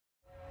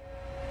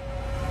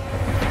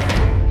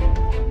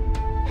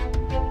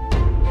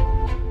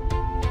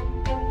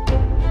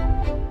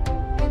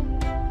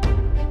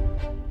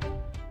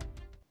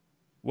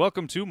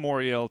Welcome to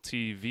Moriel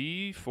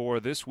TV for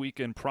This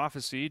Week in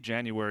Prophecy,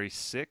 January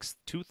 6th,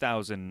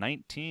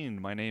 2019.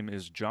 My name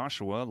is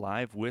Joshua,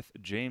 live with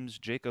James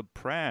Jacob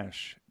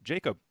Prasch.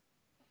 Jacob.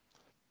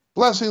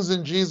 Blessings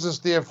in Jesus,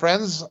 dear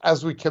friends,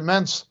 as we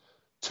commence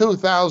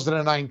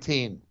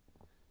 2019.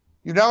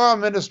 You know, our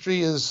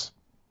ministry is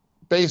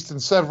based in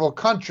several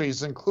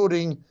countries,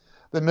 including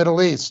the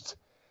Middle East.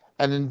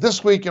 And in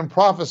This Week in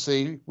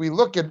Prophecy, we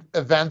look at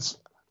events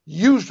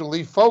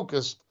usually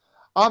focused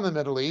on the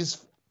Middle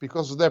East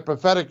because of their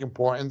prophetic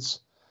importance,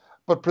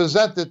 but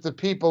presented to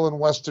people in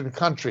Western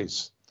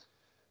countries.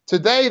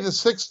 Today, the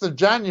 6th of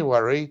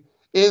January,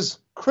 is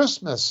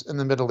Christmas in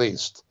the Middle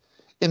East.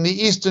 In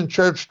the Eastern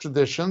Church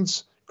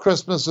traditions,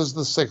 Christmas is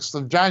the 6th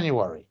of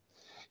January.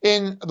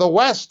 In the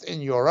West, in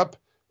Europe,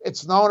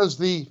 it's known as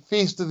the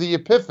Feast of the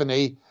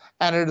Epiphany,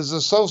 and it is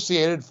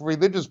associated for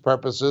religious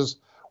purposes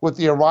with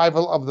the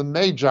arrival of the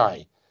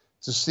Magi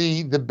to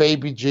see the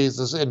baby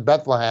Jesus in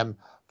Bethlehem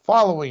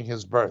following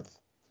his birth.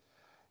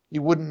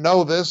 You wouldn't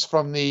know this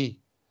from the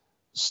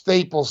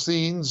staple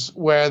scenes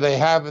where they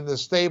have in the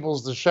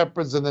stables the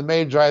shepherds and the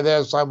Magi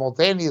there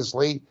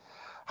simultaneously.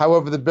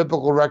 However, the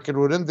biblical record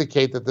would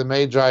indicate that the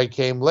Magi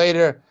came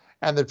later,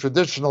 and the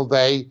traditional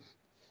day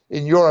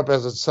in Europe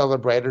as it's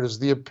celebrated is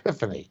the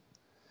Epiphany.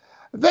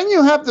 Then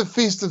you have the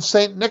Feast of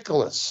St.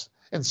 Nicholas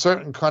in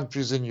certain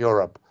countries in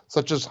Europe,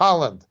 such as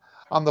Holland,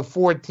 on the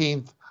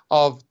 14th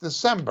of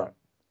December.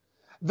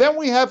 Then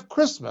we have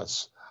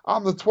Christmas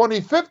on the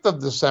 25th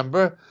of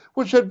December,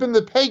 which had been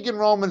the pagan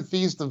Roman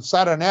feast of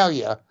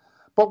Saturnalia,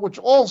 but which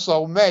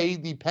also may,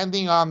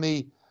 depending on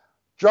the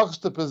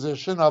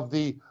juxtaposition of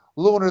the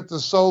lunar to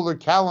solar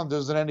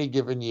calendars in any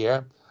given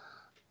year,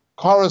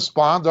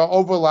 correspond or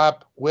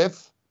overlap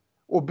with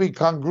or be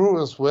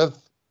congruous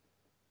with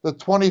the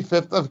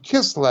 25th of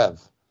Kislev,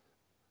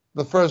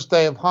 the first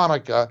day of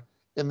Hanukkah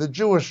in the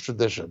Jewish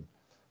tradition.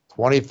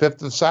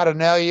 25th of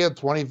Saturnalia,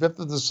 25th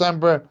of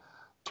December,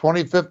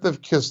 25th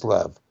of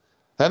Kislev.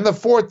 Then the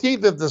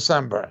 14th of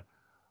December,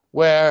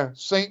 where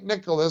St.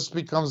 Nicholas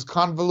becomes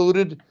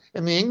convoluted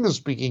in the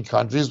English-speaking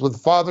countries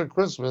with Father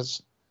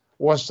Christmas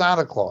or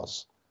Santa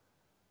Claus.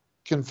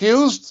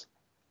 Confused?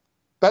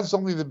 That's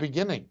only the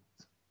beginning.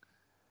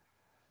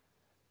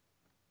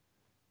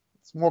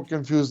 It's more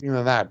confusing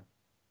than that.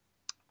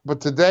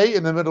 But today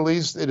in the Middle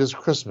East, it is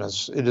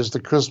Christmas. It is the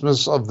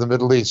Christmas of the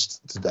Middle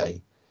East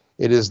today.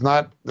 It is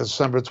not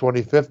December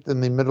 25th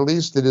in the Middle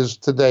East. It is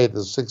today, the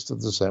 6th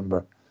of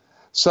December,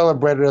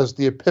 celebrated as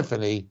the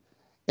Epiphany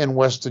in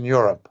Western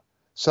Europe,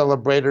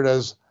 celebrated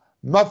as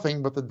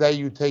nothing but the day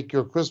you take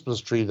your Christmas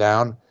tree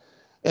down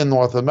in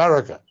North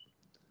America,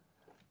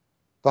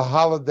 the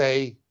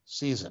holiday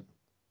season.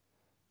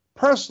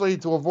 Personally,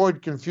 to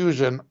avoid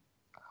confusion,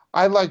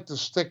 I like to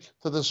stick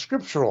to the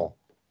scriptural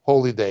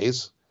holy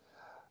days.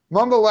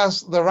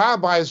 Nonetheless, the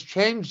rabbis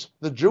changed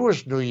the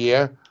Jewish New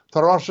Year to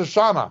Rosh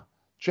Hashanah,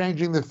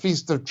 changing the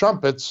Feast of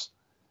Trumpets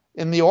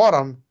in the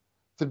autumn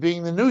to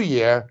being the New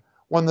Year,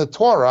 when the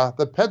Torah,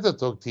 the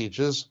Pentateuch,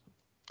 teaches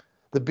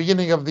the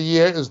beginning of the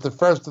year is the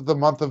first of the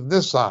month of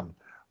Nisan,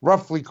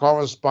 roughly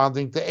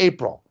corresponding to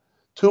April,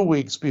 2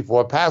 weeks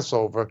before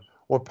Passover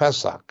or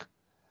Pesach.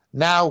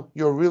 Now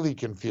you're really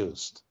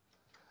confused.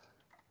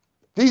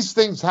 These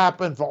things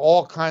happen for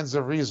all kinds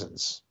of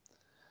reasons.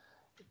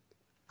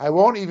 I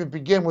won't even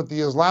begin with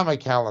the Islamic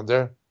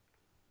calendar,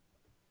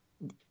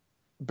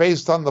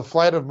 based on the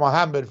flight of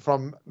Muhammad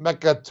from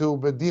Mecca to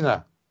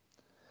Medina.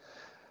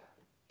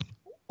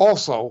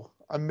 Also,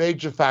 a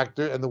major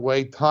factor in the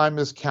way time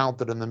is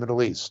counted in the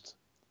Middle East.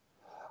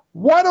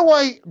 Why do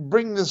I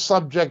bring this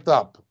subject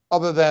up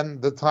other than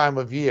the time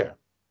of year?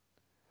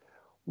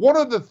 One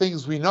of the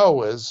things we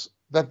know is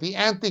that the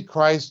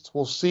Antichrist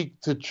will seek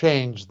to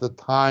change the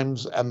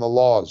times and the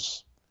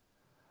laws.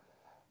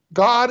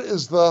 God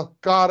is the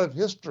God of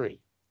history,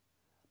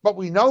 but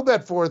we know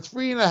that for a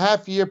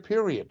 3.5-year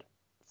period,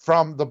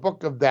 from the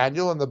book of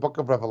Daniel and the book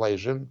of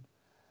Revelation,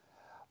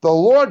 the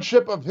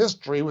lordship of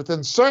history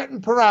within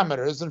certain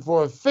parameters and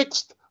for a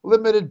fixed,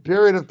 limited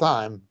period of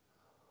time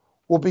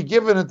will be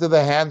given into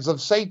the hands of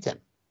Satan.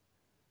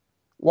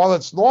 While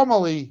it's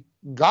normally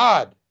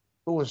God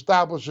who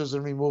establishes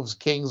and removes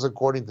kings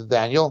according to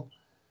Daniel,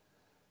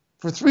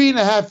 for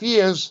 3.5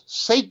 years,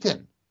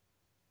 Satan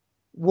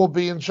will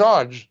be in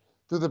charge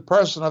through the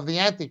person of the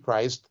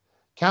Antichrist,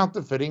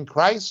 counterfeiting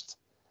Christ,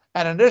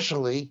 and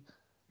initially,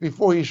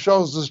 before he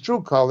shows his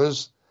true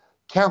colors,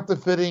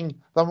 counterfeiting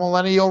the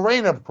millennial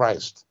reign of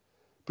Christ,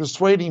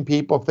 persuading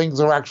people things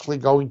are actually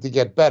going to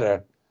get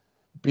better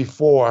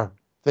before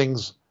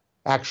things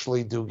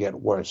actually do get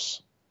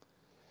worse.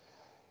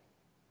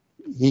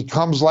 He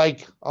comes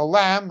like a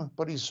lamb,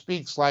 but he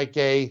speaks like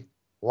a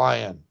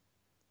lion.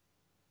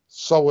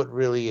 So it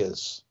really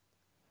is.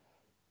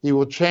 He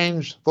will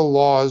change the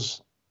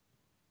laws,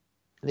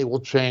 and he will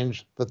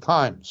change the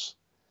times.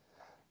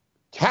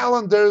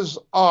 Calendars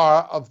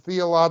are of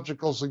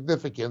theological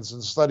significance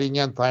in studying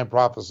end-time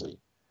prophecy.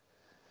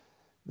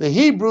 The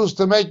Hebrews,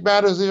 to make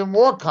matters even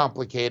more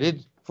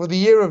complicated, for the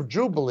year of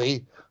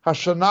Jubilee,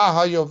 Hashanah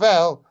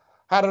HaYovel,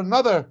 had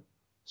another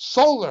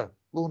solar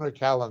lunar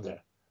calendar.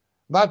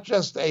 Not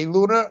just a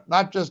lunar,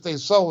 not just a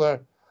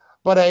solar,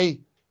 but a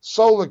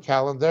solar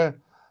calendar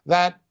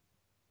that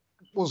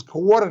was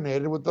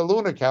coordinated with the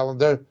lunar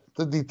calendar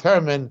to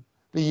determine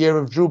the year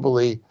of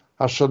Jubilee,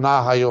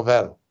 Hashanah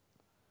HaYovel.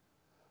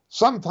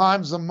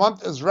 Sometimes a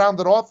month is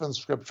rounded off in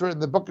Scripture in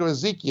the book of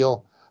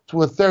Ezekiel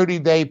to a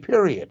 30-day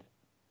period.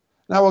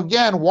 Now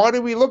again, why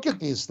do we look at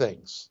these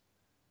things?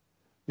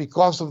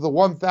 Because of the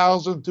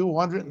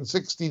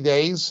 1,260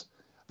 days,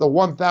 the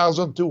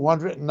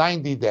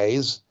 1,290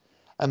 days,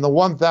 and the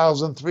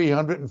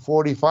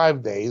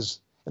 1,345 days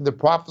in the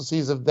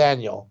prophecies of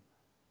Daniel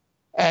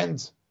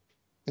and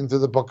into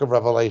the book of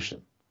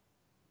Revelation.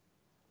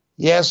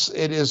 Yes,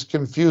 it is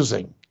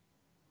confusing.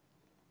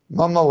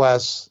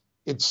 Nonetheless,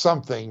 it's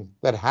something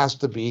that has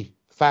to be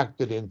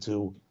factored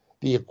into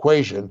the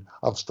equation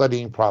of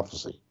studying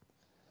prophecy.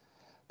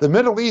 The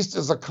Middle East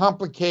is a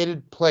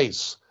complicated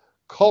place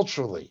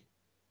culturally.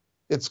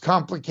 It's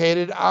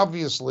complicated,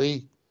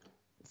 obviously,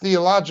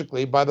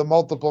 theologically by the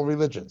multiple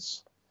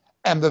religions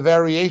and the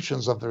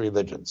variations of the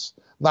religions.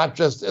 Not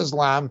just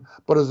Islam,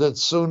 but is it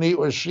Sunni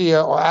or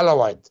Shia or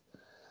Alawite?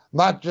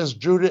 Not just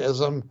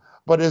Judaism,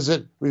 but is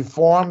it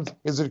Reformed?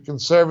 Is it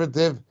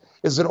conservative?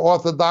 Is it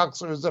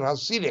Orthodox or is it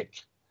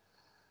Hasidic?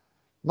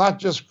 Not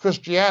just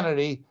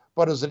Christianity,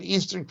 but is it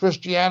Eastern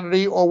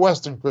Christianity or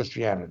Western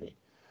Christianity?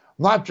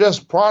 Not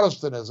just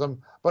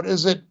Protestantism, but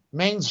is it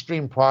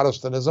mainstream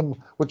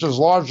Protestantism, which is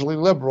largely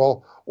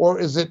liberal, or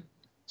is it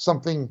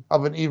something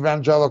of an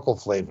evangelical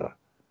flavor?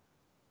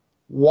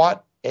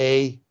 What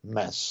a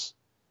mess.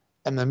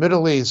 And the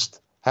Middle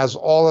East has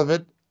all of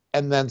it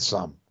and then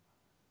some.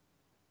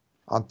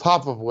 On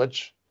top of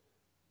which,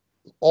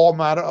 all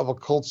matter of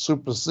occult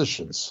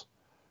superstitions,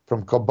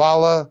 from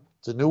Kabbalah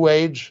to New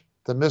Age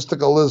to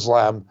mystical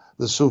Islam,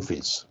 the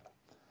Sufis.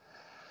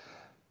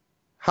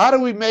 How do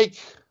we make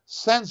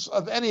sense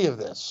of any of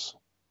this?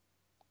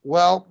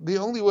 Well, the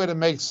only way to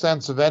make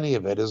sense of any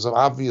of it is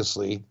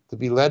obviously to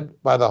be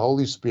led by the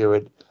Holy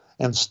Spirit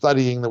and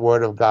studying the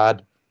Word of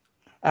God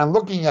and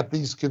looking at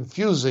these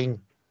confusing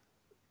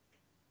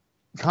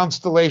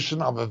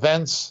constellation of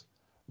events,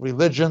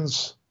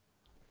 religions,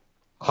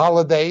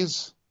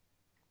 holidays,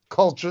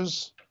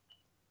 cultures,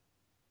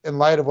 in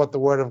light of what the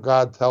Word of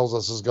God tells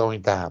us is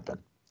going to happen.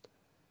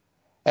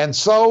 And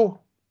so,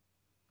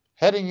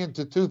 heading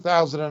into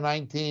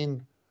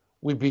 2019,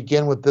 we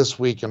begin with This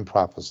Week in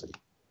Prophecy.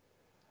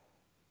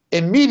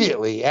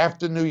 Immediately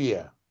after New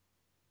Year,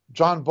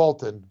 John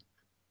Bolton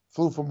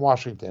flew from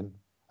Washington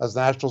as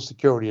National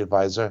Security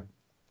Advisor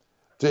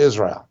to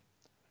Israel.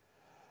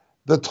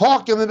 The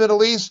talk in the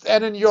Middle East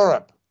and in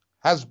Europe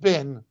has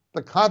been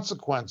the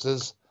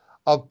consequences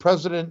of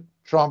President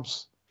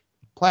Trump's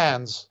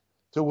plans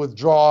to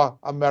withdraw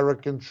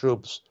American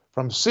troops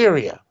from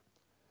Syria.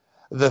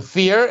 The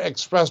fear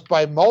expressed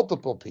by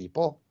multiple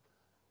people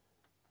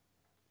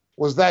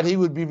was that he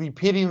would be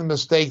repeating the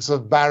mistakes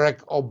of Barack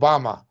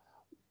Obama.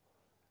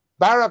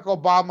 Barack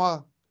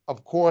Obama,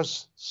 of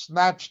course,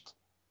 snatched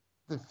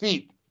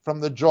defeat from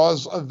the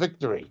jaws of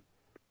victory.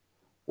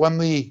 When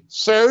the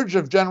surge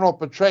of General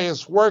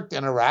Petraeus worked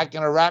in Iraq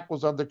and Iraq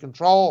was under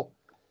control,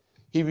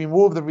 he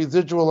removed the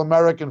residual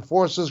American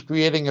forces,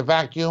 creating a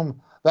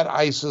vacuum that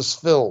ISIS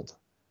filled.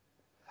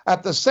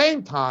 At the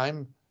same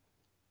time,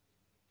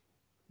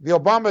 the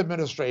Obama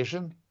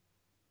administration,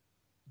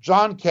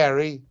 John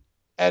Kerry,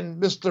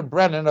 and Mr.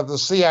 Brennan of the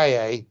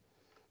CIA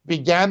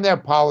began their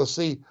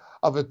policy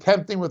of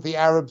attempting with the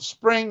Arab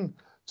Spring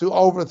to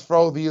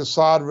overthrow the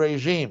Assad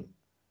regime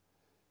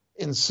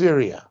in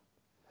Syria.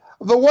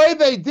 The way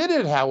they did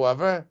it,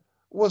 however,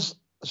 was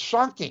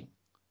shocking.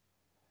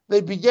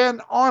 They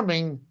began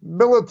arming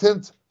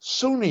militant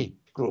Sunni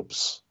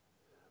groups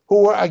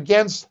who were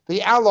against the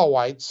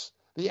Alawites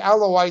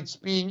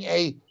being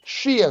a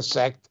Shia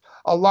sect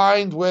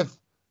aligned with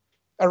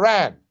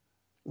Iran,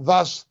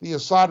 thus the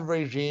Assad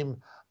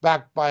regime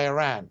backed by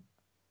Iran.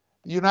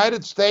 The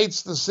United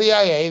States, the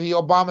CIA, the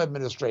Obama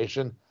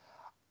administration,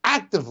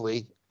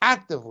 actively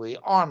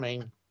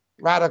arming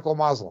radical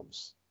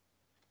Muslims.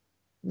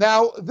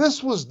 Now,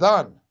 this was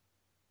done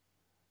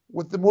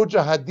with the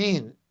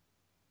Mujahideen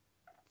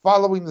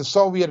following the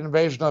Soviet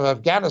invasion of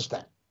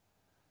Afghanistan,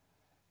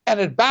 and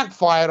it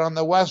backfired on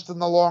the West in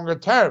the longer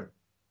term.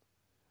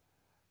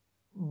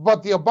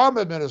 But the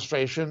Obama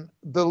administration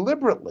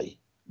deliberately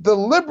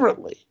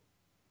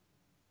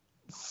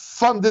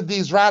funded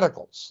these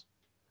radicals.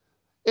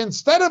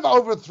 Instead of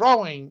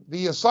overthrowing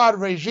the Assad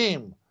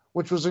regime,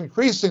 which was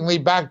increasingly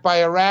backed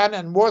by Iran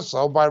and more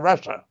so by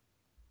Russia,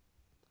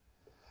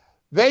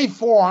 they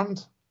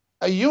formed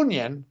a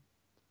union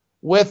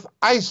with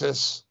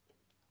ISIS,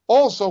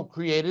 also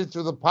created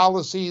through the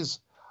policies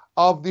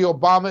of the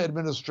Obama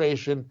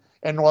administration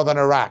in northern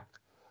Iraq.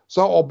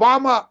 So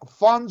Obama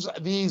funds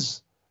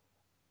these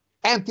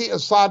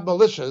anti-Assad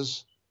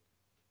militias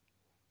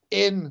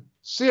in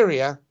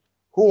Syria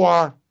who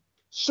are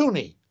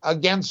Sunni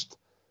against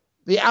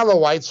the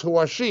Alawites who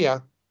are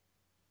Shia.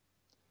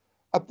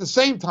 At the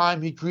same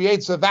time, he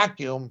creates a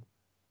vacuum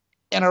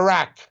in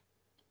Iraq.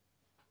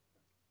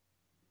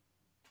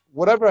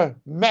 whatever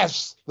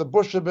mess the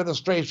Bush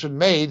administration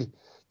made,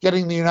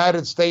 getting the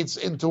United States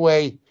into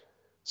a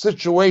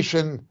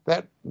situation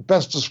that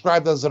best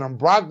described as an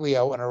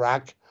imbroglio in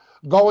Iraq,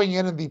 going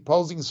in and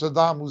deposing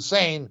Saddam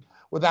Hussein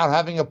without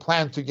having a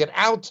plan to get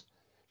out,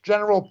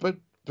 General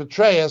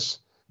Petraeus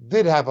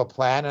did have a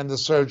plan, and the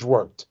surge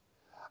worked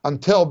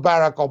until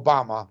Barack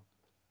Obama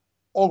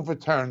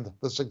overturned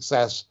the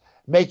success,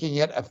 making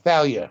it a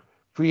failure,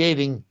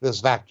 creating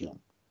this vacuum.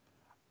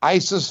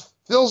 ISIS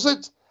fills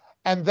it,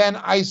 and then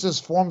ISIS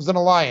forms an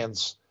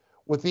alliance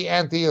with the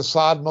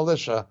anti-Assad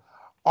militia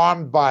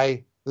armed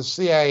by the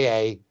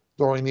CIA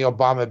during the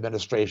Obama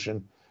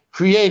administration,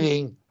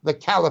 creating the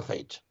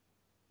caliphate.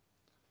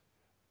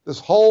 This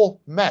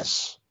whole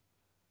mess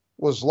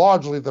was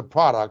largely the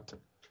product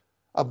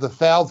of the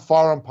failed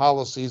foreign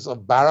policies of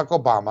Barack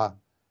Obama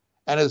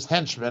and his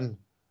henchmen,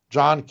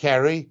 John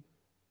Kerry,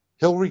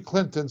 Hillary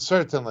Clinton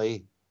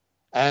certainly,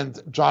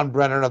 and John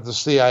Brennan of the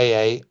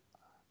CIA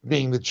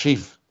being the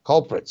chief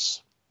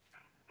culprits.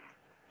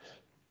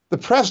 The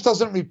press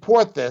doesn't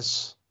report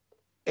this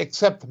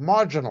except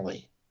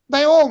marginally.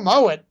 They all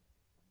know it,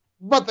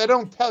 but they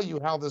don't tell you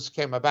how this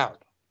came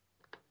about.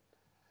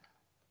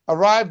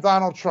 Arrived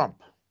Donald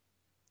Trump.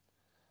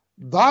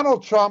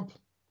 Donald Trump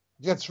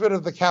gets rid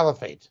of the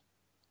caliphate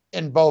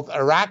in both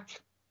Iraq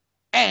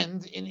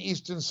and in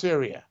eastern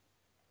Syria.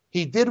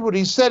 He did what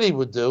he said he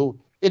would do.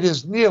 It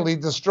is nearly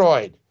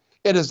destroyed.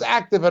 It is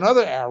active in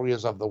other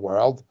areas of the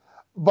world,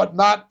 but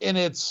not in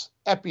its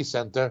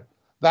epicenter.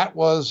 That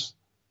was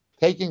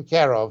taken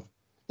care of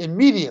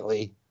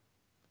immediately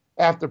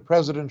after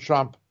President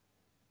Trump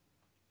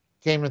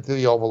came into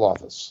the Oval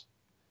Office.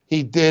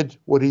 He did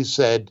what he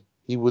said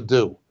he would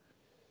do.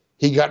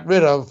 He got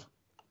rid of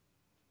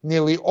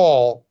nearly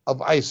all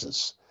of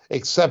ISIS,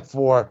 except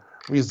for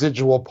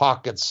residual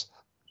pockets.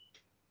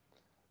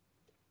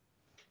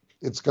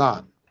 It's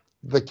gone.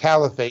 The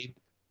caliphate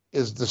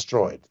is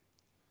destroyed.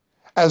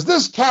 As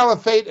this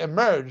caliphate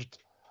emerged,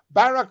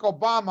 Barack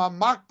Obama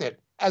mocked it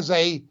as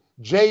a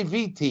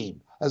JV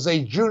team, as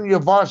a junior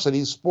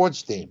varsity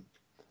sports team.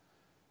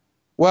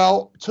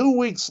 Well, 2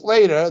 weeks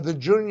later, the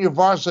junior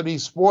varsity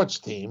sports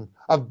team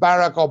of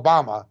Barack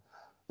Obama,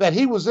 that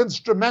he was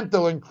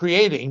instrumental in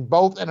creating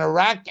both in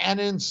Iraq and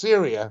in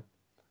Syria,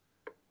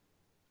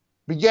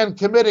 began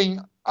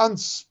committing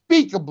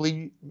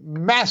unspeakably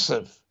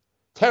massive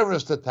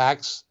terrorist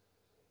attacks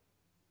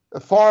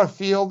as far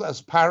afield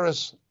as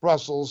Paris,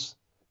 Brussels,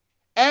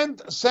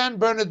 and San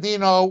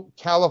Bernardino,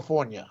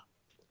 California.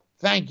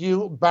 Thank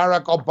you,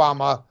 Barack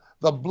Obama.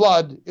 The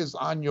blood is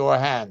on your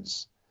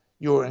hands.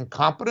 You are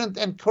incompetent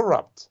and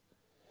corrupt.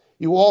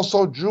 You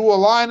also drew a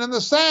line in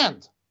the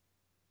sand,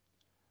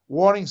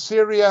 warning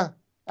Syria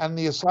and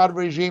the Assad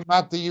regime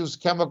not to use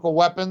chemical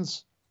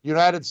weapons. The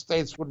United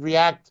States would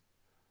react,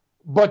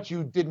 but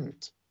you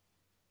didn't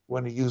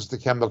when you used the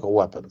chemical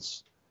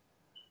weapons.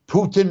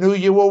 Putin knew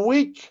you were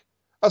weak.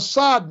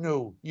 Assad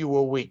knew you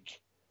were weak.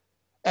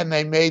 And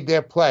they made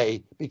their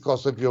play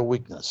because of your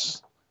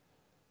weakness.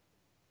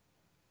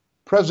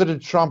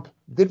 President Trump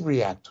did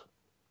react,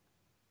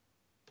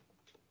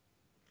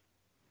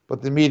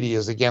 but the media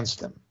is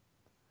against him.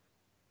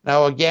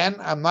 Now, again,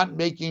 I'm not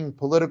making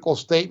political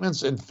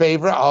statements in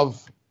favor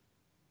of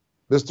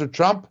Mr.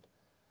 Trump,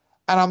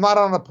 and I'm not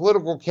on a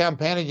political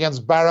campaign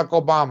against Barack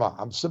Obama.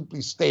 I'm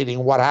simply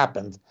stating what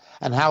happened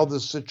and how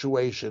this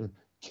situation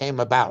came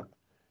about.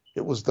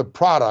 It was the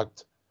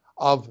product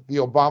of the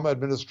Obama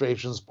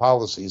administration's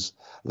policies.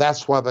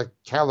 That's why the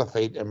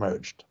caliphate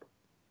emerged.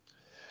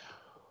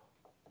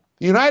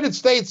 The United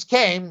States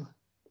came,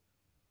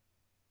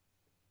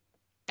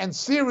 and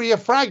Syria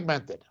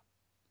fragmented.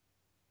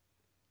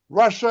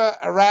 Russia,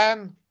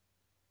 Iran,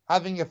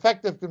 having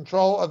effective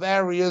control of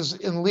areas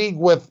in league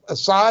with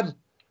Assad,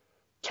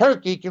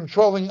 Turkey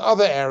controlling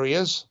other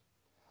areas,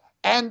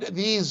 and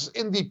these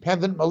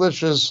independent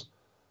militias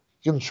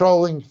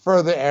controlling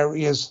further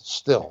areas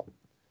still.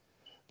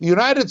 The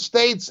United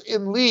States,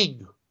 in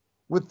league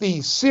with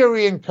the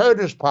Syrian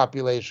Kurdish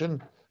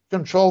population,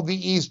 controlled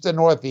the east and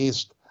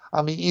northeast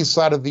on the east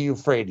side of the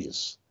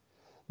Euphrates,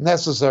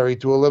 necessary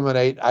to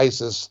eliminate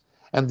ISIS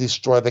and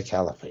destroy the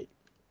caliphate.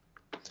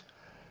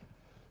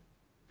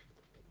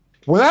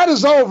 When that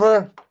is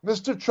over,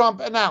 Mr.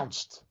 Trump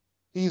announced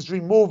he's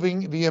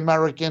removing the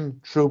American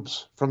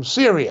troops from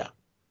Syria.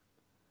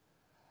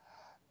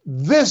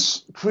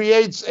 This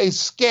creates a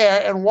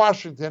scare in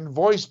Washington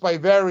voiced by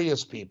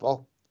various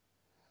people,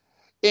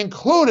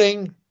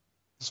 including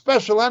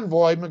Special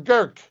Envoy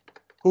McGurk,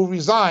 who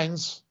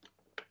resigns.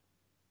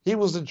 He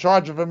was in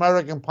charge of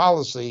American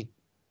policy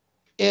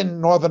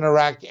in northern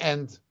Iraq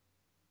and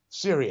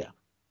Syria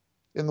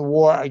in the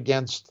war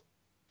against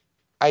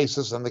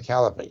ISIS and the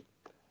caliphate.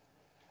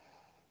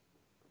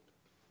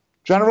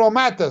 General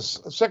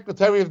Mattis,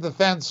 Secretary of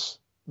Defense,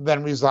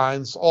 then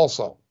resigns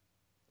also.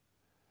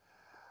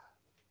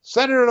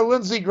 Senator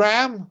Lindsey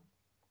Graham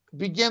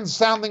begins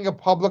sounding a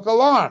public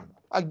alarm.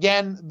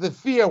 Again, the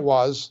fear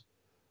was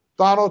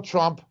Donald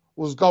Trump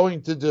was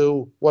going to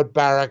do what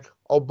Barack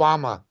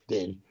Obama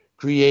did,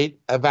 create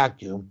a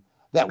vacuum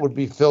that would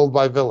be filled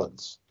by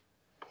villains.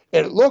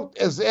 It looked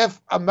as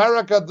if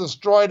America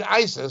destroyed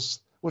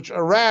ISIS, which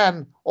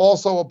Iran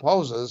also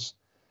opposes,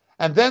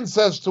 and then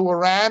says to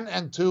Iran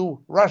and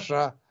to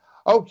Russia,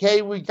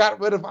 okay, we got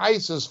rid of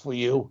ISIS for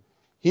you.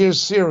 Here's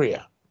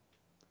Syria.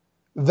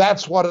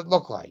 That's what it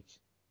looked like.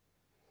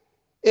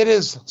 It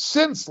has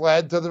since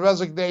led to the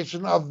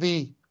resignation of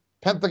the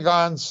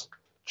Pentagon's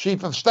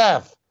chief of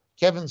staff,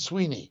 Kevin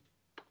Sweeney.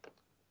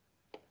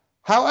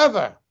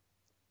 However,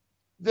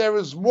 there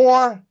is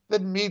more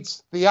than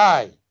meets the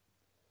eye.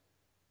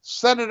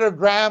 Senator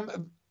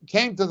Graham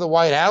came to the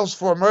White House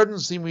for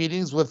emergency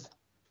meetings with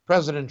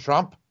President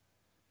Trump,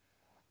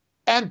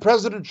 and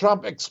President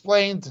Trump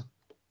explained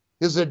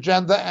his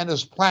agenda and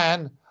his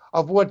plan,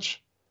 of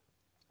which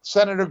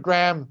Senator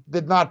Graham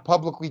did not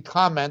publicly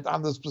comment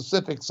on the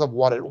specifics of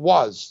what it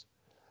was.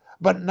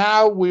 But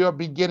now we are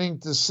beginning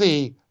to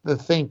see the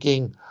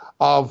thinking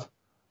of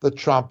the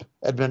Trump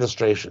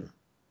administration.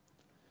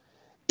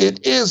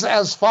 It is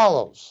as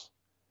follows.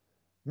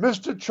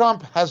 Mr.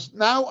 Trump has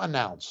now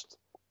announced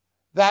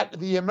that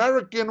the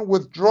American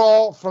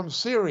withdrawal from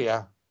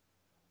Syria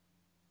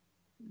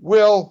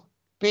will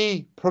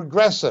be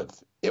progressive.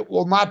 It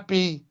will not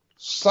be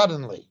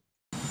suddenly.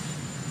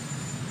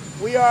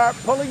 We are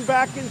pulling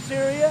back in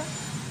Syria.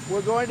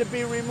 We're going to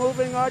be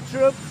removing our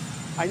troops.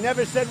 I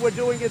never said we're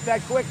doing it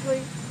that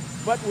quickly,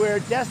 but we're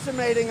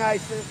decimating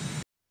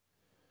ISIS.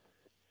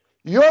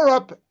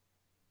 Europe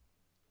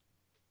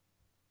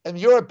and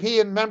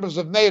European members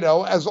of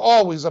NATO, as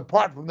always,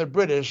 apart from the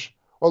British,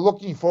 are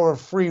looking for a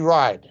free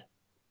ride.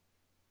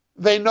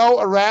 They know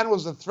Iran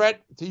was a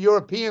threat to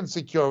European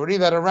security,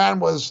 that Iran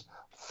was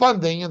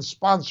funding and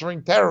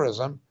sponsoring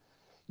terrorism,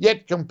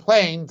 yet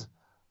complained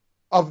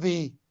of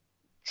the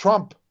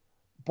Trump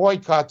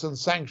boycotts and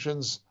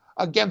sanctions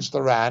against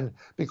Iran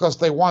because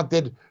they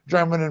wanted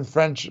German and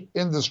French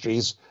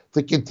industries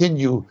to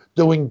continue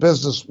doing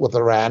business with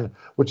Iran,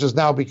 which has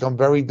now become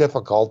very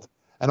difficult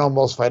and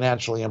almost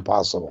financially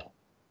impossible.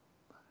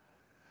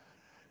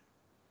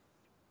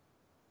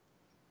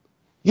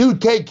 You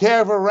take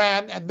care of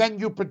Iran and then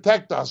you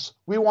protect us.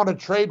 We want to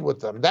trade with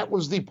them. That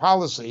was the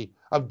policy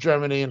of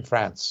Germany and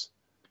France.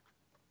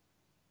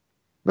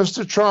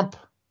 Mr. Trump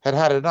had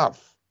had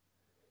enough.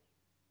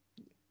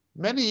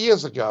 Many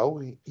years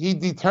ago, he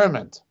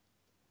determined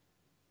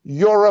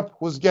Europe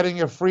was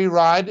getting a free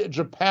ride,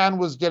 Japan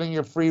was getting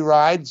a free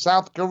ride,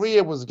 South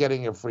Korea was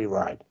getting a free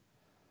ride.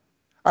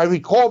 I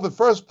recall the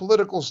first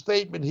political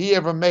statement he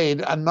ever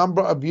made a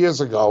number of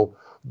years ago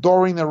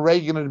during the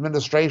Reagan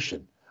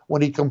administration,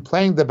 when he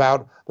complained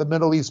about the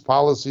Middle East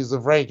policies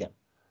of Reagan,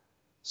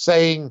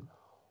 saying,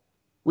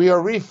 "We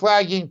are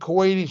reflagging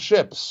Kuwaiti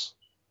ships.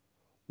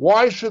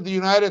 Why should the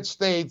United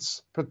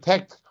States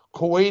protect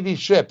Kuwaiti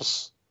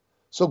ships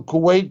so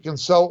Kuwait can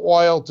sell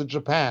oil to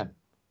Japan?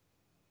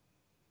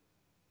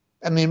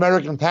 And the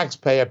American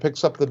taxpayer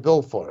picks up the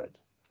bill for it."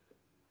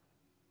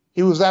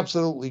 He was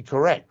absolutely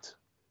correct.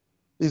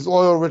 These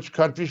oil-rich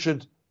countries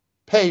should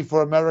pay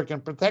for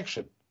American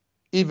protection,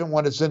 even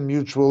when it's in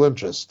mutual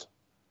interest.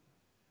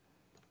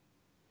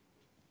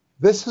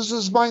 This is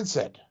his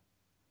mindset,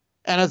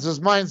 and it's his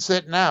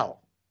mindset now.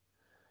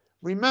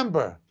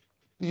 Remember,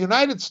 the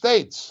United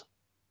States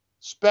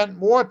spent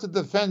more to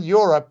defend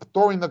Europe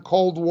during the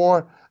Cold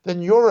War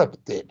than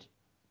Europe did.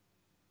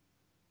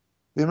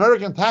 The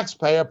American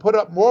taxpayer put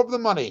up more of the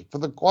money for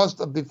the cost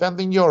of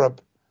defending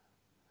Europe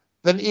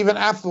than even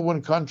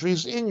affluent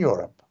countries in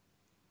Europe.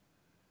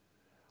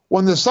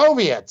 When the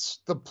Soviets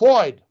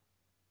deployed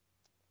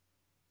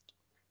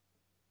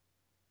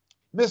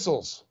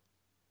missiles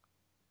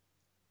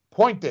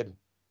pointed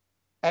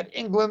at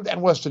England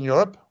and Western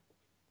Europe,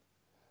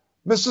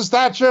 Mrs.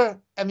 Thatcher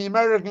and the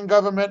American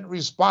government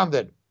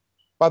responded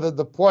by the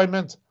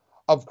deployment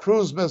of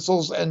cruise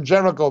missiles and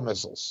Jericho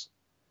missiles.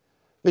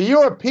 The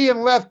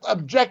European left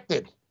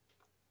objected,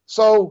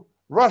 so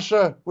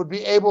Russia would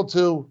be able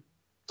to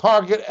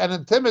target and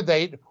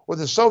intimidate, or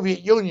the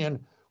Soviet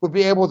Union would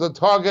be able to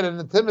target and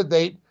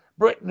intimidate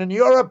Britain and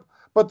Europe,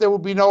 but there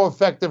would be no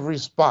effective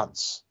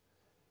response.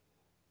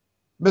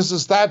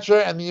 Mrs. Thatcher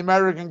and the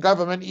American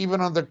government,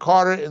 even under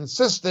Carter,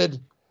 insisted,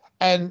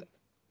 and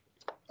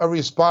a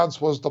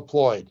response was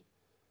deployed.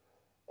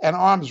 An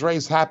arms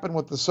race happened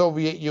with the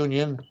Soviet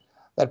Union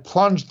that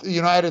plunged the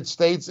United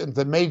States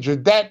into major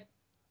debt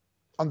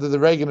under the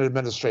Reagan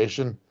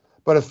administration,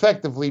 but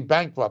effectively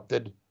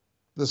bankrupted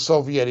the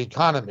Soviet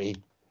economy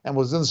and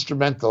was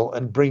instrumental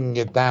in bringing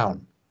it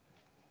down,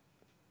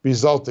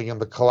 resulting in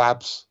the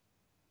collapse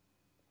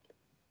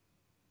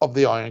of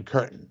the Iron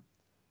Curtain.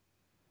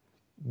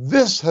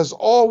 This has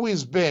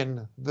always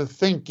been the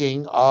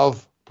thinking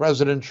of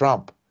President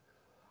Trump.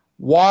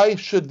 Why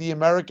should the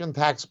American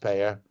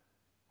taxpayer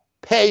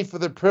pay for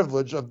the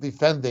privilege of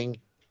defending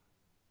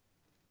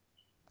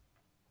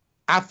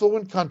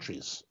affluent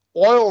countries,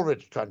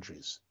 oil-rich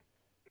countries,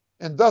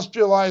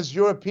 industrialized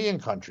European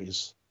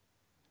countries,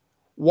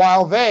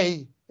 while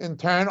they, in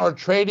turn, are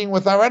trading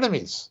with our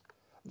enemies?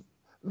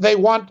 They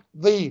want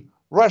the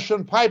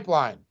Russian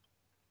pipeline,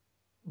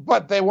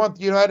 but they want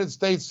the United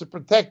States to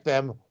protect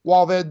them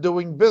while they're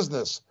doing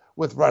business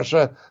with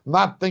Russia,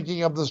 not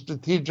thinking of the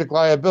strategic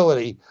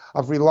liability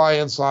of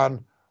reliance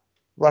on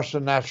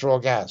Russian natural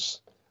gas.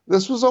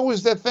 This was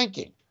always their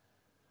thinking.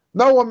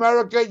 No,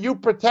 America, you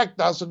protect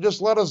us and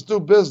just let us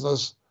do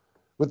business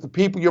with the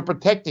people you're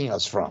protecting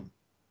us from.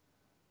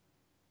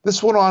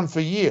 This went on for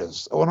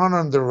years. It went on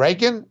under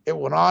Reagan. It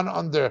went on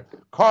under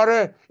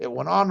Carter. It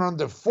went on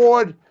under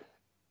Ford.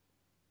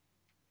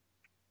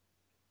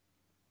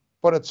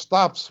 But it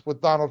stops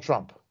with Donald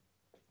Trump.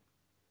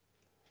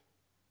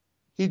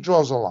 He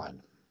draws a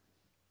line.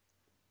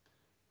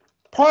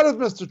 Part of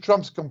Mr.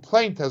 Trump's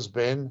complaint has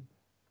been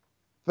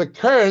the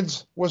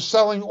Kurds were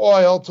selling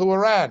oil to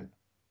Iran.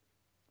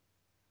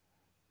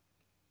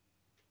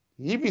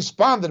 He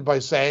responded by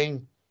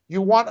saying,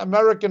 you want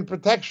American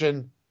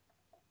protection,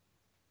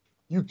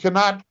 you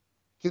cannot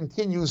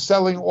continue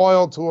selling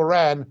oil to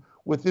Iran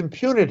with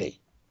impunity.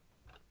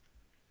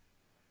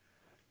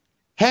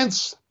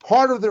 Hence,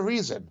 part of the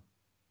reason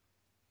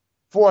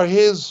for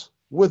his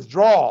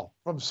withdrawal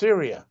from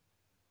Syria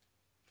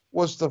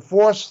was to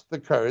force the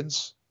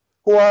Kurds,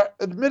 who are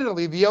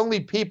admittedly the only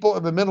people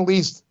in the Middle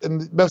East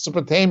and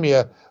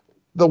Mesopotamia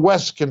the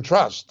West can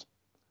trust,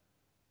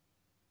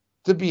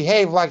 to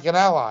behave like an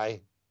ally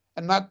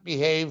and not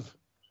behave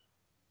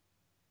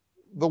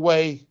the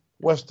way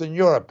Western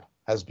Europe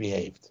has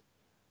behaved,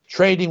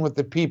 trading with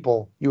the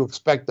people you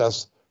expect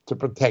us to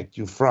protect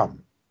you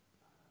from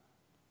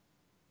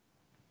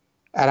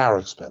at our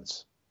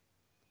expense.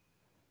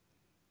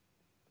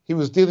 He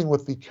was dealing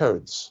with the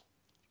Kurds.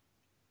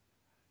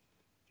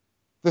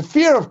 The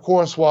fear, of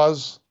course,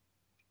 was,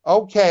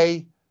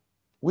 okay,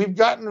 we've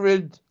gotten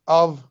rid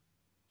of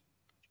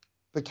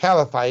the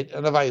caliphate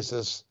and of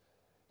ISIS.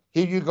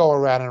 Here you go,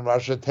 Iran and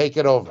Russia, take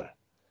it over.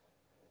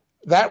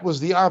 That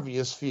was the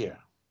obvious fear.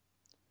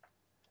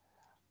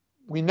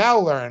 We now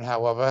learn,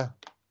 however,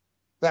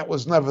 that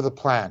was never the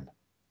plan.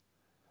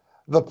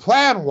 The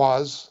plan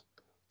was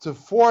to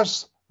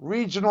force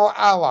regional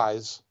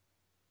allies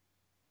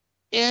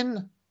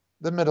in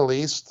the Middle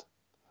East,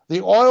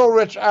 the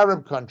oil-rich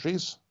Arab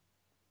countries,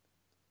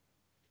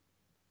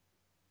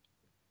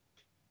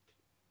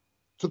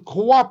 to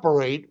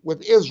cooperate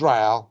with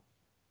Israel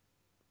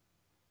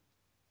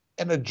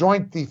in a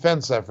joint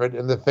defense effort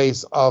in the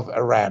face of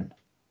Iran.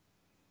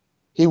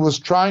 He was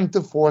trying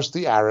to force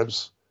the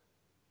Arabs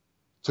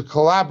to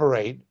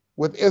collaborate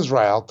with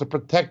Israel to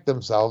protect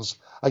themselves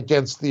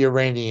against the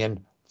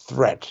Iranian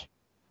threat.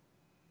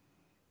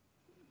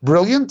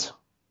 Brilliant?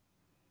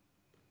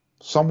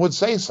 Some would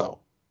say so.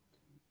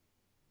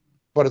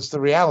 But it's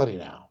the reality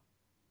now.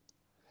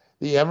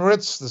 The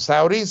Emirates, the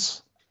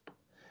Saudis,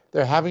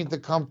 they're having to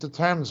come to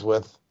terms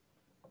with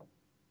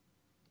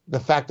the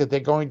fact that they're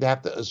going to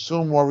have to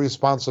assume more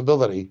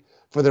responsibility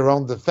for their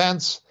own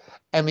defense.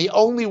 And the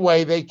only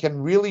way they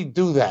can really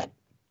do that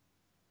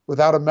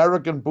without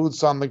American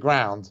boots on the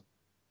ground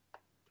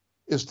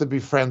is to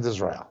befriend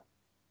Israel.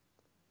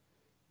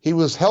 He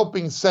was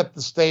helping set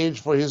the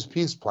stage for his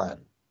peace plan.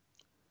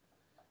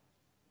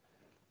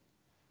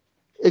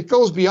 It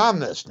goes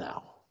beyond this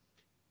now.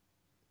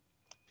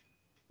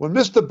 When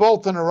Mr.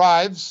 Bolton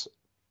arrives,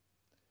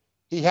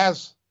 he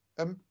has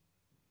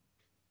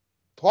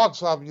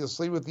talks,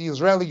 obviously, with the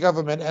Israeli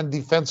government and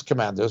defense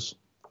commanders.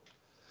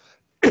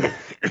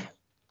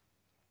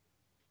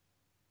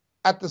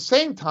 At the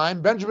same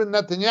time, Benjamin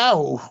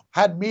Netanyahu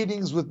had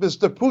meetings with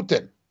Mr.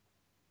 Putin,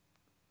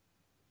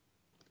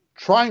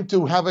 trying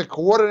to have a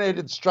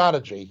coordinated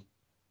strategy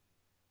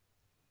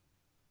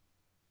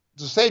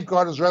to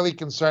safeguard Israeli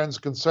concerns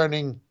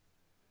concerning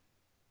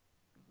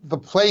the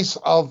place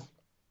of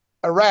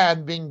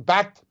Iran being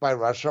backed by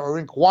Russia or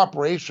in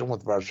cooperation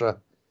with Russia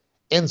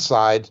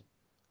inside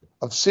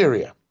of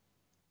Syria.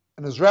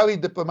 An Israeli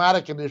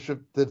diplomatic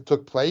initiative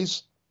took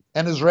place.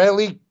 An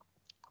Israeli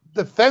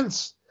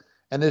defense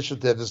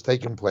initiative has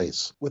taken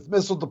place with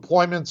missile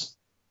deployments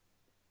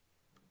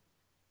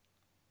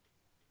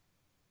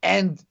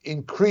and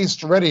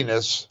increased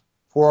readiness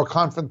for a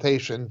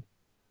confrontation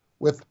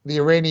with the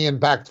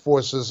Iranian-backed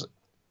forces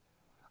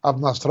of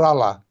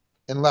Nasrallah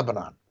in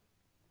Lebanon.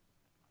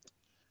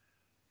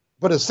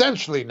 But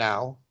essentially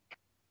now,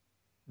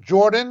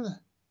 Jordan,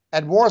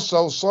 and more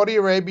so Saudi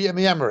Arabia and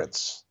the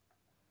Emirates,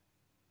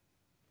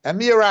 and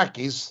the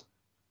Iraqis,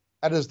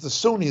 that is the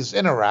Sunnis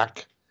in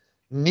Iraq,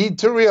 need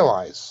to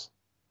realize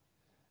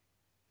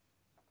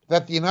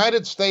that the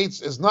United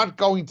States is not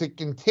going to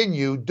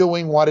continue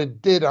doing what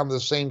it did on the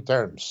same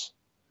terms.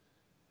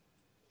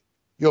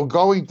 You're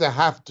going to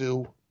have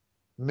to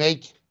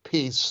make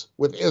peace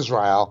with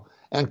Israel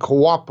and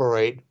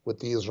cooperate with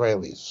the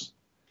Israelis.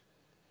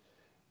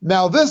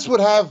 Now, this would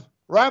have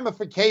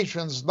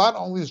ramifications not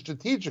only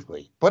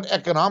strategically, but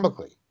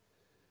economically.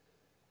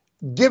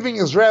 Giving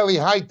Israeli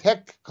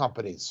high-tech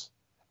companies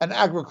and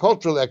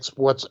agricultural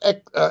exports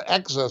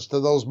access to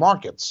those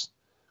markets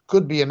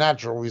could be a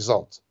natural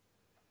result.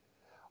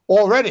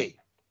 Already,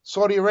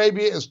 Saudi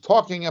Arabia is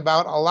talking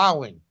about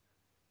allowing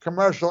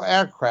commercial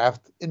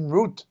aircraft en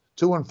route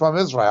to and from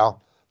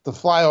Israel to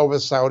fly over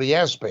Saudi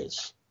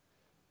airspace.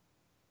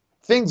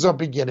 Things are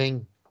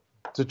beginning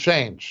to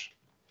change.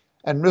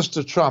 And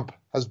Mr. Trump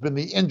has been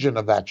the engine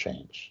of that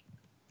change.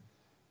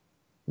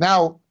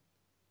 Now,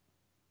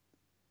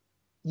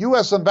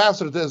 U.S.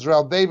 Ambassador to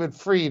Israel, David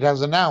Fried,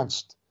 has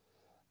announced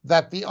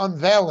that the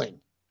unveiling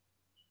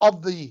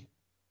of the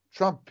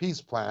Trump peace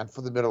plan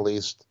for the Middle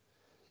East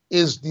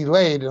is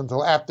delayed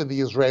until after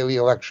the Israeli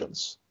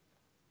elections.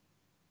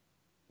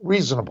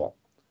 Reasonable.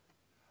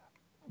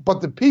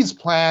 But the peace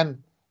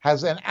plan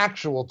has, in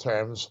actual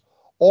terms,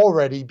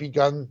 already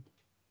begun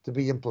to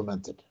be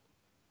implemented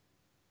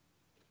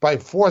by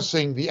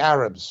forcing the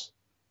Arabs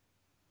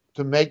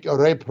to make a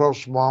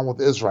rapprochement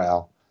with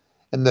Israel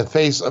in the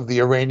face of the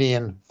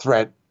Iranian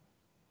threat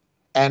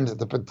and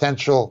the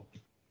potential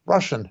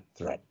Russian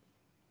threat.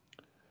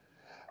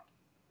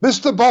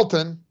 Mr.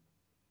 Bolton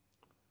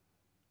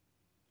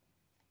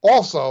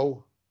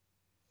also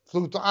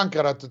flew to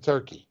Ankara, to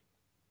Turkey,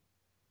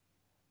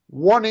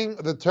 warning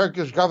the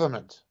Turkish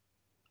government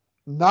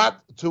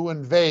not to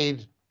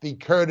invade the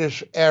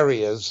Kurdish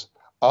areas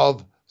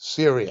of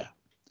Syria.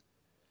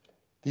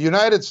 The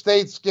United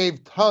States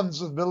gave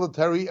tons of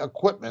military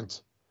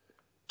equipment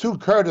to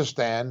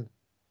Kurdistan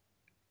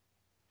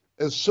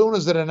as soon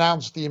as it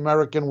announced the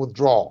American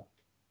withdrawal.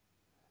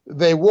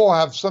 They will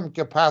have some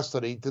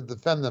capacity to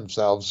defend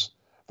themselves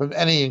from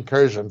any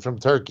incursion from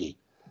Turkey,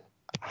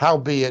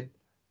 howbeit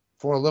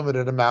for a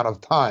limited amount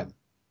of time.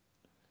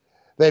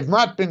 They've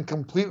not been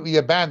completely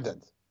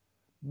abandoned,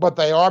 but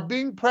they are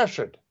being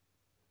pressured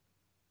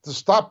to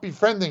stop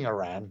befriending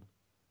Iran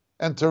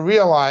and to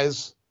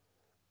realize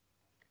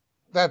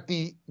that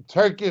the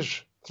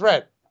Turkish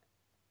threat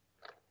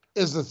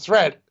is a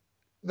threat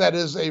that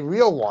is a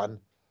real one,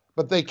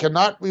 but they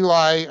cannot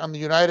rely on the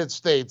United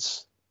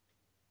States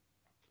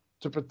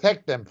to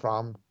protect them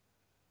from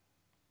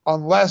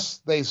unless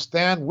they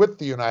stand with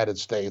the United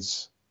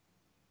States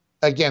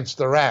against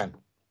Iran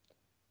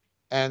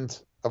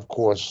and, of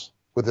course,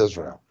 with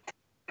Israel.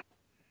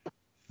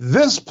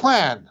 This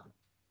plan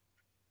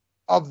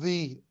of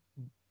the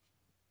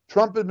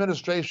Trump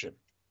administration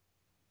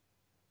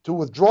to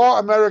withdraw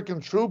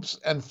American troops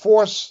and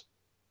force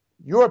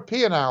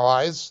European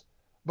allies,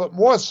 but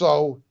more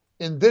so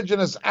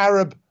indigenous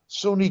Arab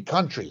Sunni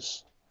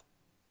countries,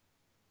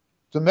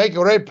 to make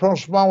a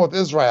rapprochement with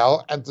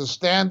Israel and to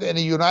stand in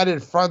a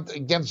united front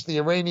against the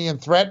Iranian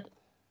threat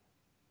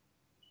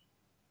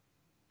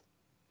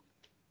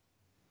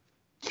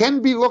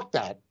can be looked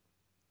at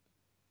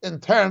in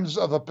terms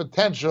of a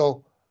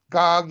potential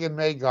Gog and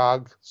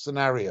Magog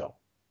scenario.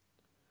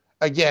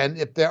 Again,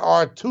 if there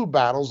are two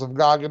battles of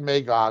Gog and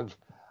Magog,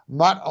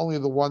 not only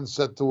the one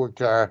set to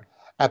occur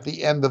at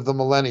the end of the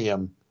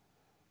millennium,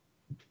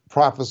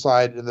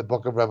 prophesied in the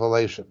book of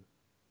Revelation.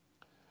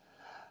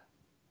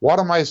 What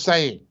am I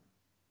saying?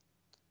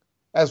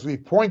 As we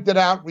pointed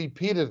out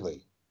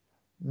repeatedly,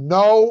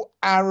 no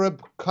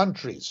Arab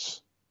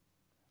countries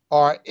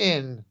are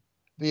in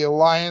the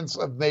alliance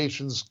of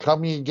nations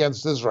coming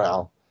against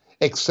Israel,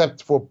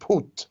 except for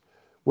Put,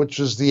 which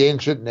is the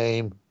ancient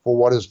name for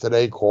what is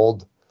today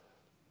called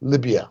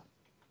Libya.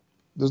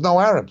 There's no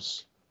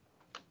Arabs.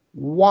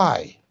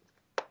 Why?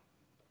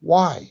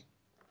 Why?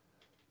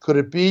 Could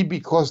it be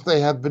because they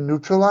have been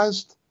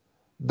neutralized?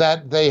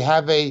 That they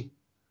have a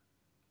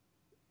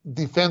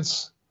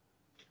defense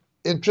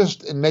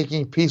interest in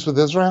making peace with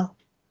Israel?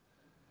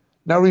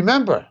 Now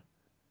remember,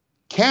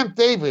 Camp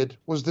David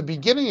was the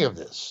beginning of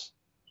this.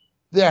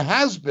 There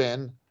has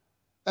been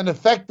an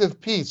effective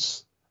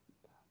peace,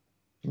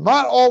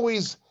 not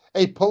always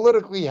a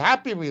politically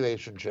happy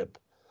relationship,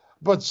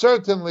 but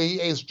certainly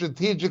a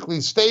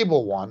strategically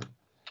stable one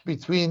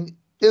between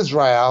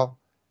Israel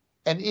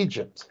and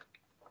Egypt.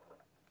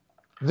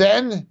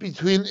 Then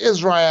between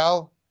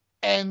Israel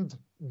and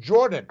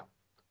Jordan.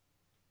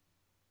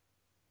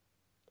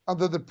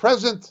 Under the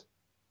present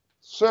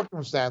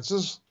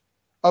circumstances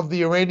of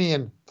the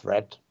Iranian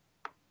threat,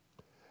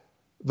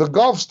 the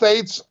Gulf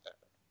states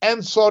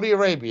and Saudi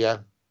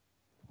Arabia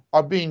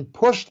are being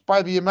pushed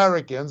by the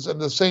Americans in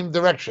the same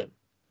direction.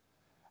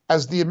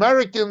 As the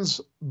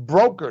Americans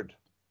brokered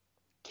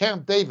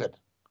Camp David,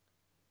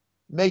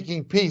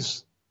 making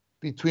peace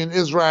between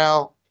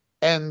Israel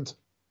and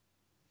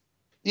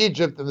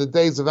Egypt in the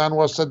days of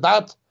Anwar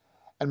Sadat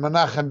and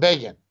Menachem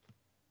Begin,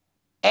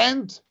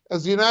 and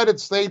as the United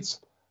States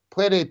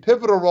played a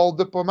pivotal role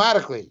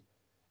diplomatically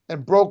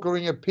in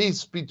brokering a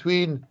peace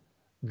between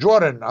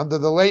Jordan under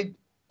the late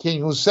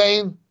King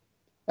Hussein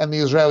and the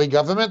Israeli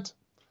government,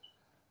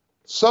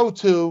 so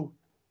too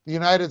the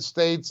United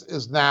States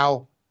is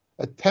now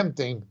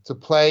attempting to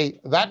play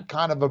that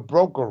kind of a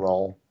broker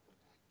role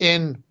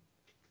in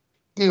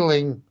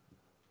dealing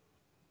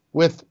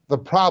with the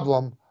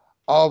problem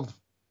of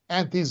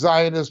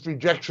anti-Zionist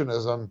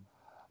rejectionism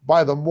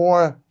by the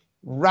more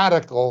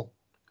radical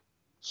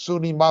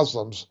Sunni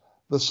Muslims,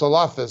 the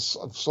Salafists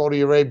of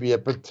Saudi Arabia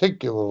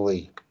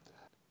particularly.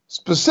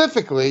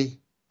 Specifically,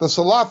 the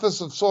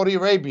Salafists of Saudi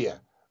Arabia,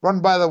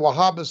 run by the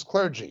Wahhabist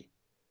clergy,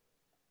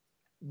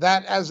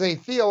 that as a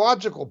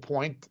theological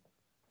point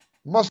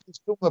must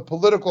assume the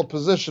political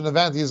position of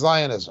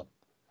anti-Zionism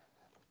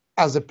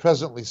as it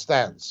presently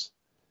stands.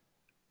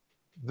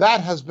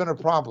 That has been a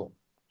problem.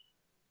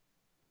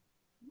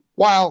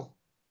 while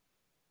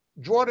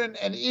Jordan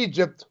and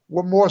Egypt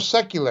were more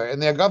secular in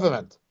their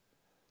government.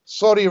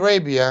 Saudi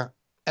Arabia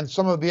and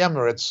some of the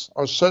Emirates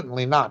are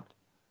certainly not.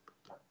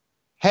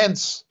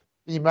 Hence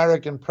the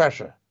American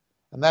pressure.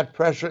 And that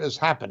pressure is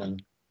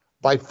happening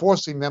by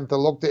forcing them to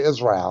look to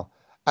Israel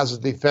as a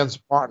defense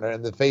partner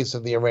in the face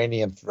of the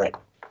Iranian threat.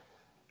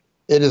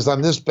 It is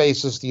on this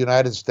basis the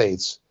United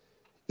States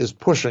is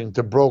pushing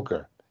to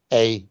broker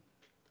a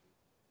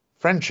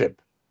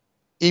friendship,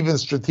 even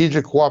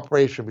strategic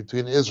cooperation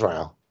between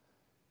Israel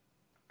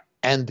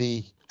and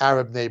the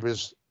Arab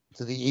neighbors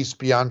to the east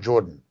beyond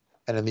Jordan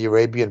and in the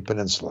Arabian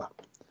Peninsula.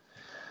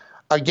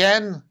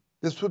 Again,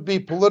 this would be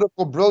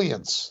political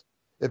brilliance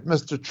if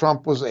Mr.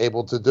 Trump was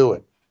able to do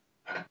it.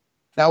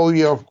 Now,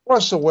 we are, of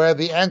course, aware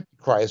the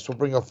Antichrist will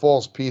bring a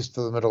false peace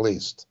to the Middle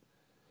East.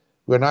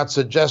 We're not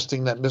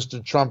suggesting that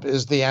Mr. Trump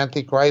is the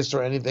Antichrist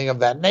or anything of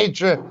that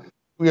nature.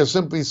 We are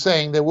simply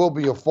saying there will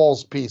be a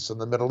false peace in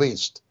the Middle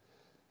East,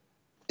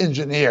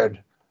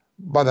 engineered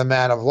by the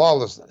man of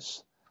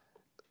lawlessness.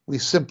 We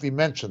simply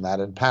mention that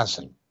in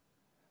passing.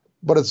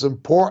 But it's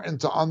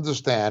important to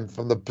understand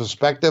from the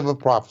perspective of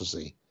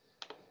prophecy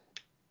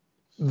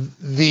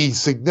the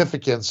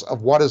significance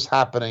of what is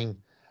happening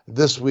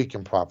this week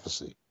in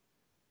prophecy.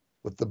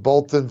 With the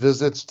Bolton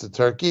visits to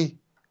Turkey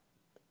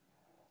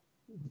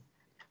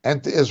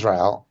and to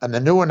Israel, and the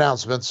new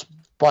announcements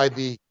by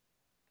the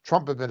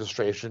Trump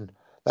administration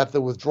that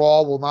the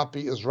withdrawal will not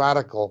be as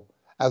radical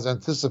as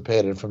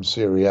anticipated from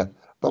Syria,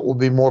 but will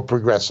be more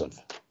progressive.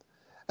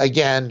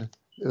 Again,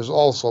 there's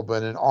also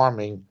been an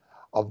arming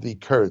of the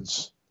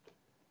Kurds.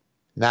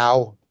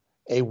 Now,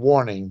 a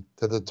warning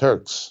to the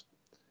Turks.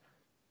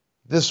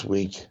 This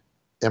week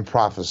in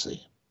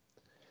prophecy.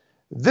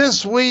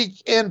 This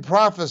week in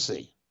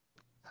prophecy.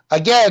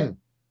 Again,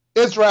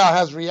 Israel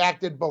has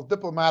reacted both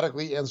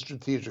diplomatically and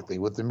strategically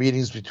with the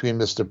meetings between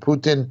Mr.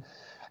 Putin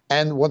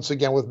and once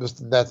again with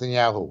Mr.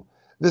 Netanyahu.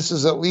 This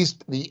is at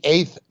least the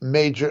 8th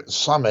major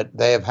summit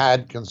they have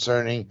had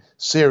concerning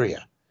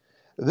Syria.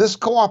 This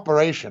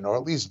cooperation, or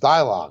at least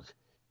dialogue,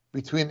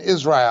 between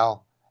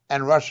Israel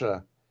and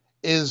Russia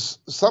is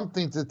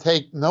something to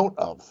take note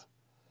of.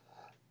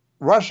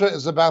 Russia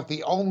is about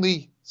the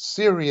only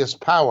serious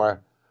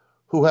power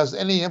who has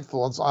any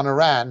influence on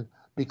Iran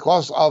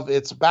because of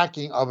its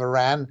backing of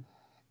Iran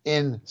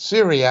in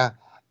Syria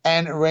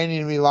and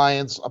Iranian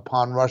reliance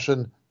upon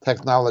Russian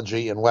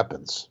technology and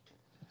weapons.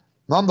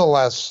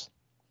 Nonetheless,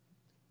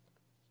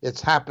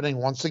 it's happening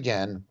once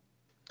again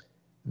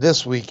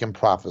this week in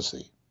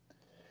prophecy.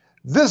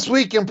 This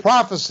week in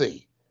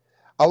prophecy,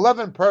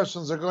 11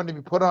 persons are going to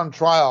be put on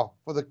trial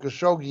for the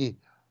Khashoggi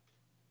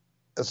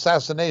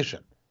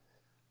assassination.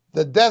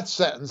 The death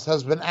sentence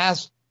has been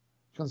asked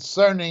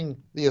concerning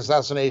the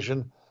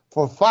assassination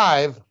for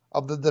 5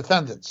 of the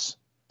defendants.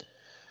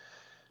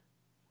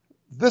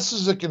 This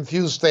is a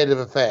confused state of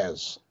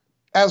affairs.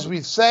 As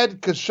we've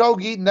said,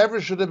 Khashoggi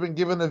never should have been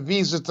given a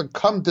visa to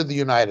come to the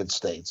United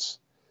States.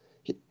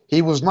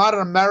 He was not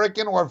an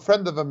American or a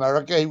friend of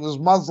America. He was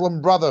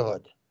Muslim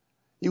Brotherhood.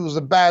 He was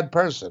a bad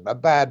person, a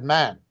bad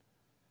man.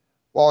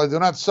 While I do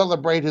not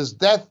celebrate his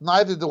death,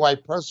 neither do I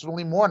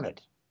personally mourn it.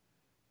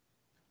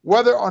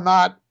 Whether or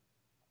not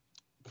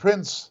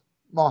Prince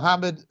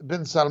Mohammed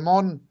bin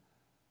Salman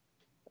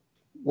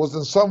was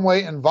in some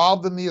way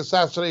involved in the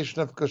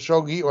assassination of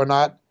Khashoggi or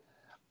not,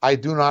 I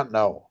do not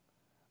know.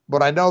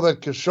 But I know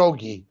that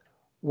Khashoggi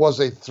was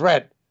a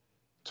threat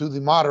to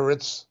the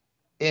moderates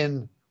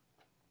in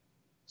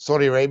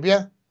Saudi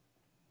Arabia,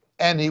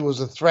 and he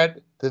was a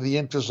threat to the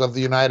interests of the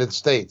United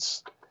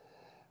States.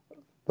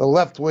 The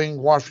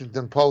left-wing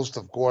Washington Post,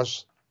 of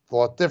course,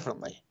 thought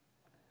differently.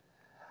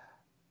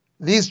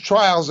 These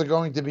trials are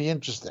going to be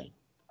interesting.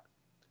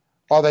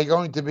 Are they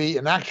going to be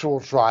an actual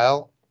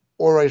trial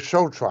or a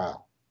show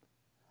trial?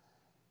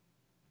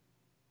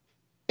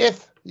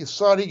 If the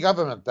Saudi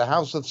government, the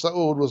House of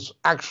Saud, was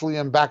actually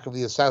in back of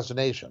the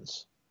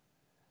assassinations,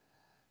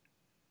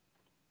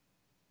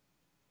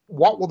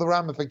 what will the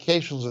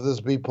ramifications of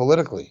this be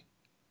politically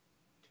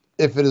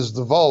if it is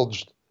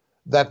divulged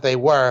that they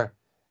were,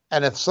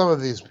 and if some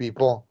of these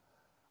people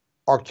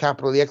are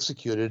capitally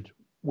executed,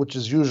 which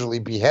is usually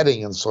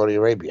beheading in Saudi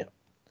Arabia?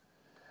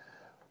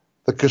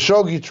 The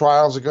Khashoggi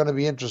trials are going to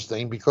be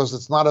interesting because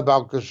it's not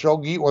about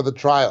Khashoggi or the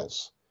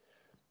trials.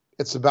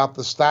 It's about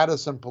the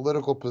status and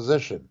political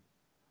position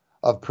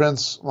of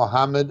Prince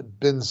Mohammed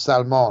bin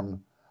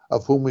Salman,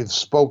 of whom we've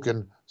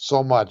spoken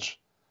so much,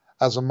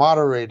 as a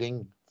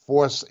moderating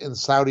force in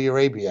Saudi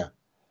Arabia,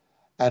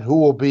 and who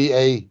will be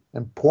an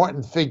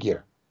important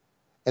figure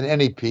in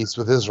any peace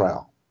with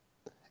Israel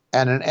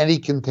and in any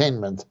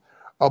containment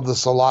of the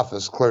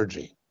Salafist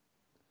clergy.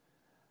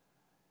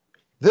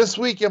 This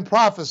week in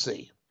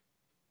prophecy,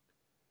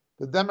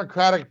 the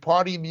Democratic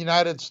Party in the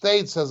United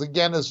States has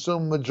again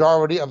assumed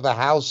majority of the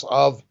House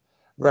of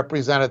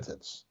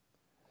Representatives.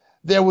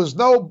 There was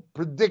no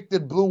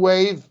predicted blue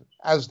wave,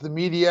 as the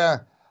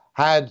media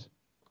had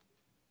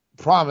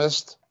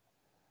promised.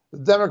 The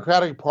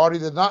Democratic Party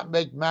did not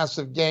make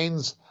massive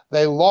gains.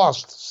 They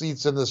lost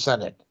seats in the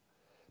Senate.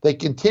 They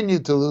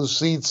continued to lose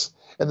seats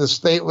in the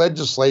state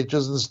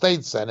legislatures and the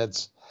state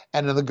senates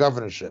and in the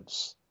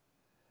governorships.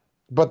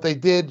 But they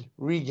did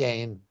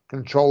regain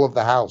control of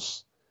the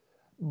House,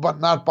 but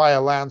not by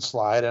a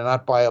landslide and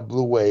not by a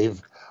blue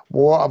wave,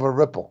 more of a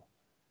ripple.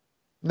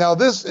 Now,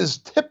 this is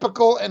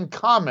typical and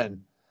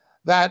common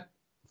that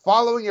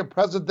following a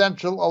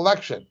presidential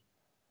election,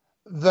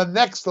 the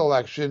next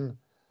election,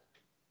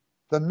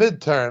 the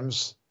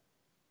midterms,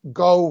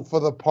 go for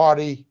the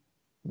party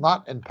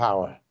not in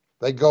power.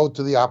 They go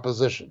to the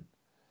opposition.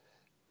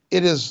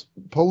 It is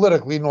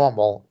politically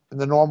normal in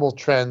the normal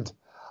trend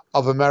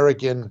of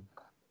American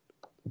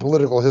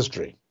political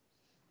history.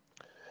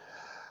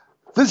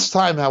 This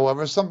time,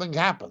 however, something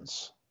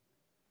happens.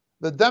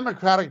 The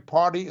Democratic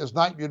Party is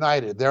not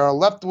united. There are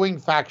left-wing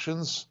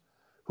factions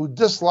who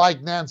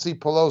dislike Nancy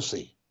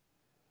Pelosi.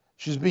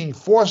 She's being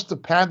forced to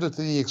pander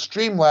to the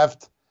extreme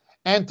left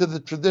and to the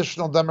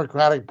traditional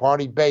Democratic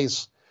Party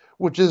base,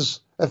 which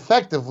is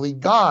effectively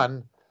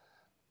gone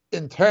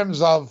in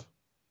terms of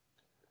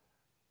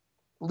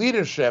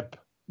leadership,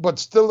 but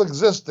still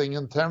existing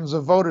in terms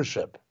of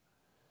votership.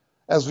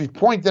 As we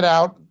pointed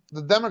out,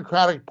 the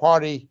Democratic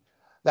Party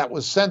that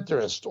was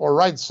centrist or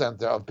right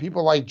center of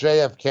people like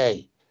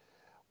JFK,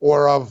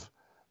 or of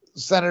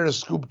Senator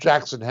Scoop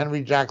Jackson,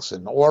 Henry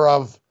Jackson, or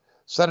of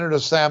Senator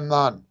Sam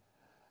Nunn,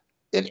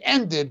 it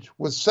ended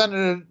with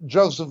Senator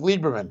Joseph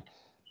Lieberman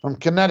from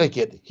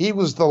Connecticut. He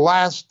was the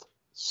last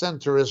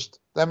centrist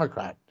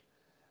Democrat.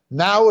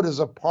 Now it is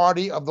a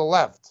party of the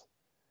left.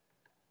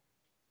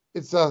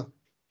 It's a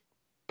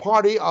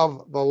party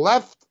of the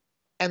left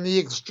and the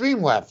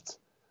extreme left,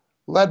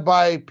 led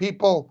by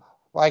people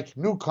like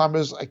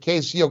newcomers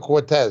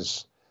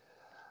Ocasio-Cortez,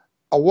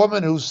 a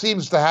woman who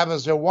seems to have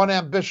as her one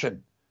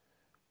ambition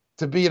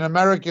to be an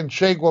American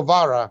Che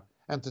Guevara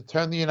and to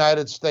turn the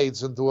United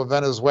States into a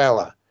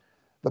Venezuela.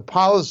 The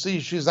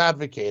policies she's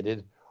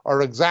advocated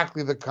are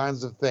exactly the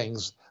kinds of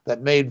things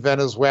that made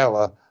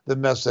Venezuela the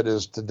mess it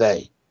is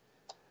today.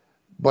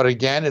 But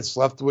again, it's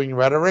left-wing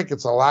rhetoric,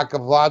 it's a lack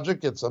of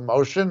logic, it's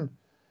emotion,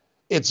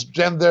 it's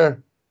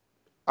gender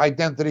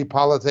identity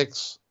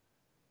politics.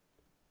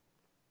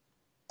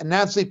 And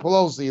Nancy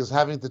Pelosi is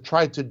having to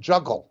try to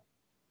juggle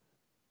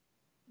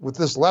with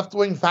this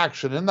left-wing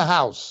faction in the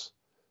House,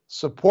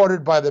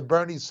 supported by the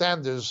Bernie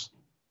Sanders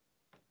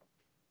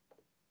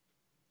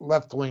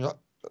left-wing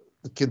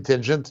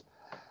contingent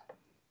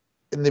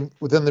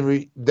within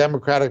the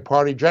Democratic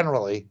Party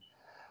generally,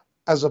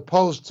 as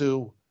opposed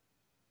to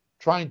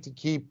trying to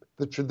keep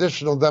the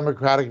traditional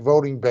Democratic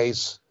voting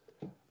base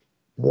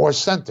more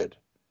centered.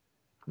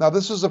 Now,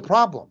 this is a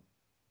problem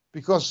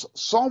because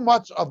so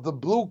much of the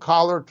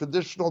blue-collar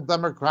traditional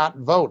Democrat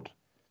vote,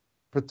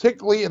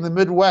 particularly in the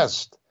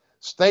Midwest,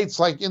 states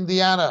like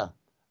Indiana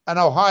and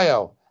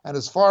Ohio, and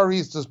as far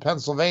east as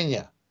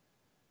Pennsylvania,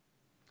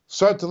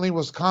 certainly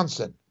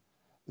Wisconsin,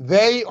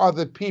 they are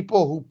the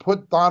people who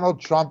put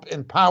Donald Trump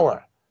in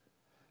power.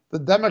 The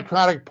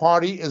Democratic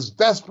Party is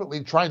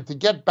desperately trying to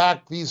get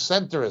back these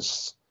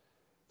centrists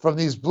from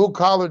these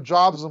blue-collar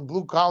jobs and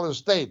blue-collar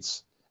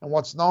states and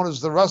what's known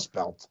as the Rust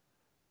Belt.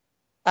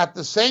 At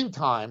the same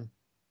time,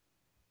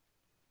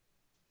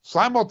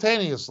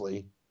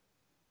 simultaneously,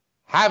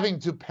 having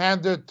to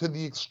pander to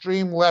the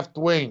extreme left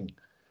wing,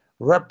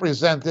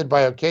 represented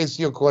by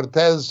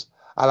Ocasio-Cortez,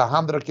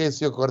 Alejandra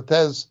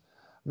Ocasio-Cortez,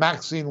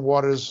 Maxine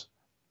Waters,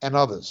 and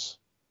others.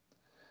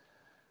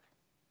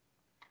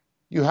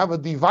 You have a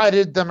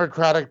divided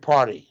Democratic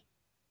Party.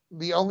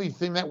 The only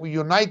thing that will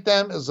unite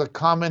them is a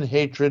common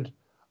hatred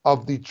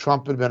of the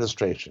Trump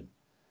administration.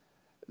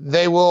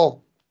 They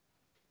will,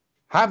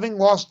 having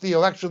lost the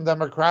election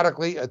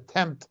democratically,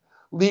 attempt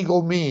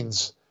legal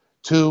means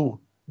to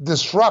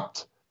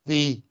disrupt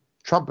the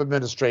Trump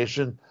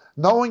administration,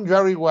 knowing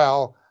very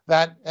well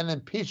that an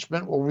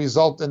impeachment will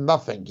result in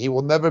nothing. He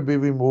will never be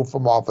removed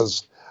from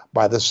office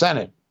by the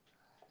Senate.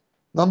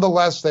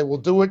 Nonetheless, they will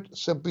do it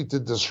simply to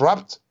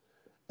disrupt,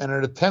 in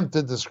an attempt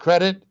to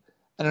discredit,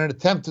 and an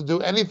attempt to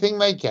do anything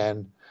they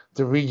can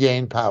to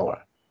regain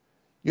power.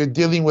 You're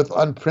dealing with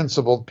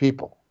unprincipled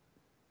people.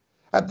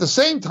 At the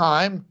same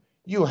time,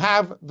 you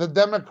have the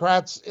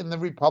Democrats in the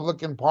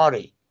Republican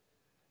Party.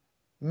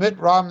 Mitt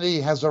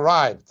Romney has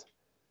arrived.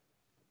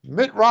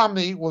 Mitt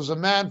Romney was a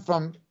man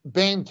from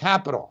Bain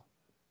Capital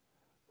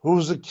who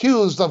was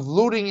accused of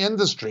looting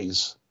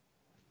industries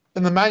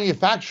in the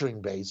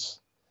manufacturing base,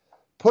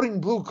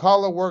 putting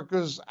blue-collar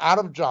workers out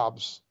of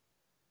jobs,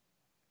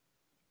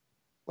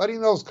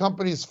 letting those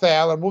companies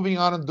fail and moving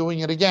on and doing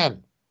it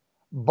again,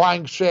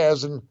 buying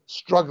shares in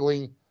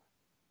struggling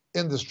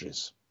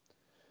industries.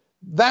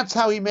 That's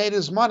how he made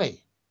his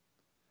money.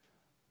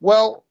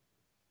 Well,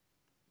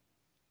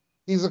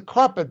 he's a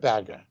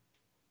carpetbagger.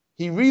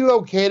 He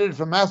relocated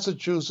from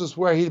Massachusetts,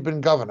 where he'd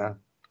been governor,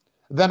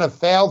 then a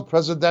failed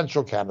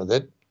presidential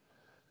candidate,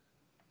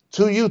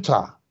 to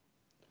Utah.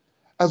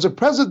 As a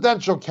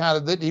presidential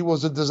candidate, he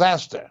was a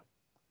disaster.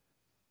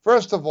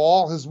 First of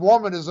all, his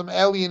Mormonism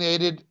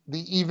alienated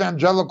the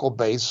evangelical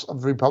base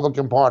of the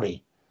Republican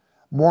Party.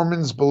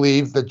 Mormons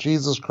believe that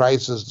Jesus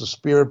Christ is the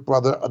spirit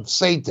brother of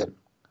Satan.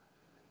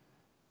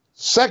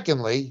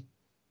 Secondly,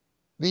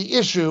 the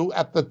issue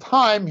at the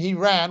time he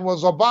ran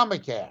was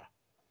Obamacare.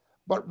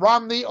 But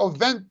Romney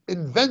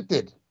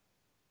invented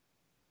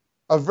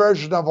a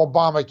version of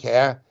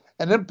Obamacare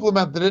and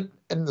implemented it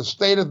in the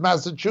state of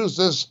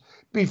Massachusetts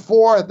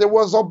before there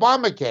was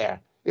Obamacare.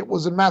 It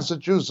was in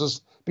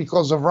Massachusetts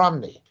because of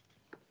Romney.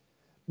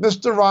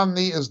 Mr.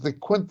 Romney is the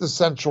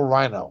quintessential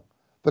rhino,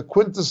 the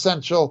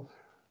quintessential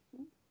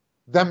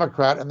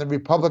Democrat in the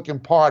Republican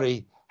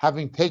Party,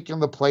 having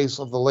taken the place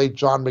of the late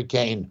John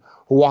McCain,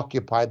 who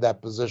occupied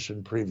that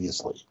position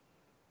previously.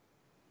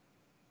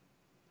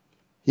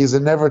 He's a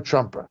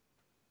never-Trumper.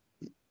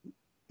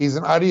 He's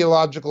an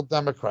ideological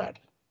Democrat.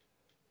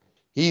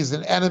 He's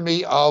an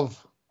enemy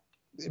of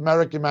the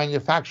American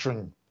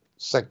manufacturing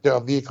sector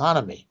of the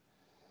economy.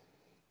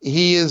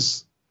 He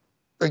is,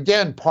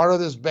 again, part of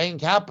this Bain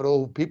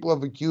Capital who people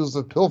have accused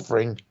of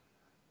pilfering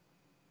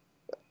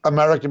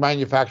American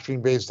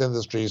manufacturing-based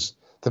industries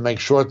to make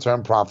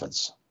short-term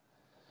profits.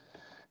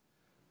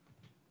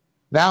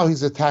 Now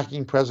he's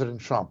attacking President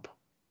Trump.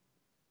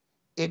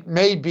 It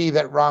may be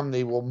that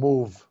Romney will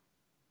move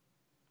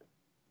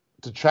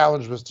to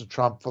challenge Mr.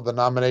 Trump for the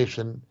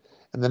nomination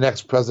in the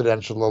next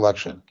presidential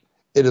election.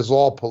 It is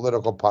all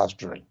political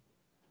posturing.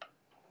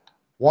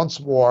 Once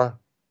more,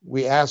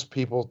 we ask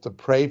people to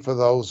pray for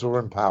those who are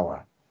in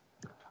power.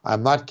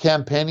 I'm not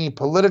campaigning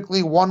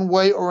politically one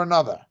way or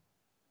another.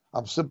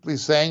 I'm simply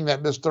saying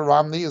that Mr.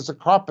 Romney is a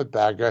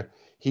carpetbagger.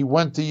 He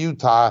went to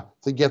Utah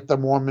to get the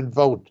Mormon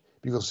vote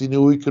because he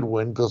knew he could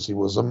win because he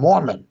was a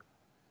Mormon.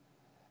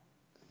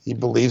 He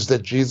believes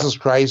that Jesus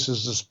Christ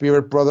is the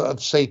spirit brother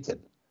of Satan.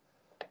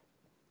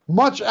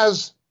 Much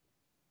as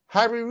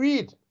Harry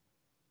Reid,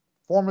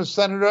 former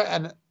senator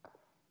and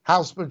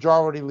House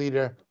Majority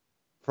Leader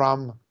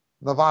from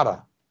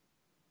Nevada,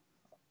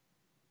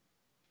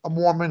 a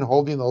Mormon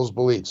holding those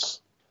beliefs.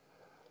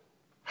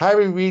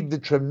 Harry Reid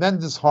did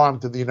tremendous harm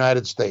to the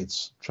United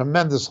States,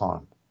 tremendous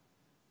harm.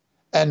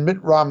 And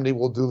Mitt Romney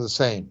will do the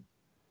same.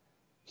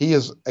 He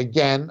is,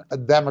 again, a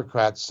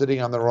Democrat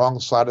sitting on the wrong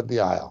side of the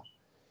aisle.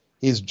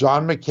 He's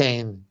John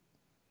McCain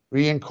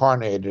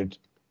reincarnated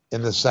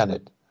in the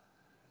Senate.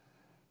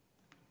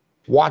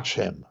 Watch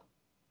him.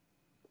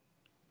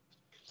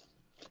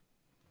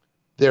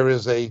 There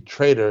is a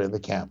traitor in the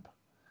camp.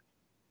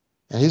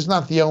 And he's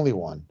not the only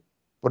one,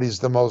 but he's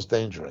the most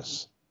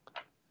dangerous.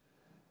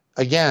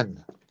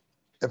 Again,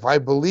 if I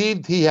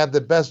believed he had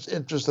the best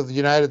interest of the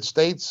United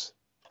States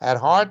at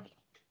heart,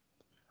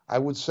 I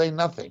would say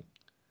nothing.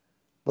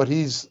 But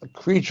he's a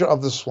creature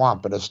of the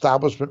swamp, an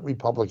establishment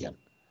Republican.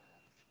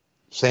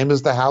 Same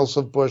as the House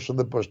of Bush and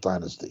the Bush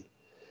dynasty.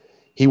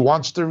 He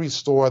wants to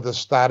restore the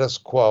status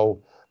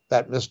quo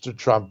that Mr.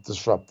 Trump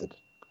disrupted.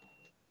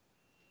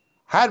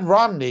 Had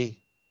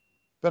Romney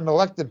been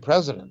elected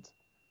president,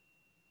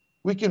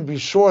 we can be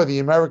sure the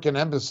American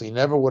embassy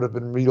never would have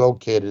been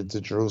relocated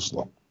to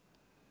Jerusalem.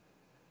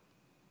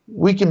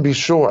 We can be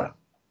sure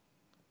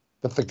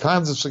that the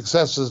kinds of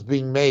successes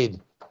being made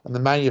in the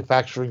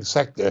manufacturing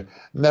sector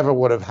never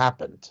would have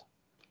happened.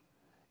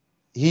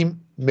 He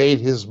made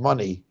his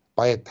money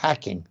by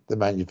attacking the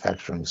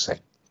manufacturing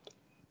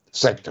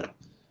sector.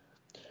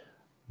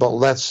 But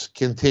let's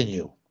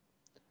continue.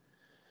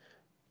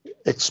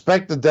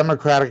 Expect the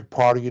Democratic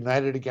Party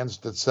united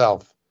against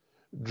itself,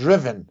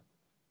 driven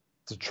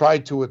to try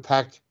to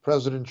attack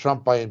President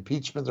Trump by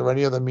impeachment or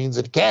any other means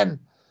it can,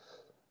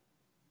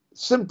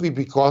 simply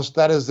because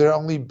that is their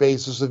only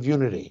basis of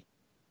unity.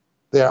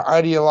 They are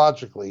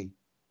ideologically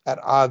at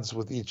odds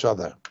with each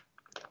other.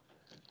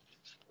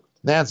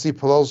 Nancy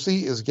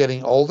Pelosi is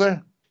getting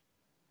older.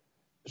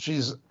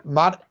 She's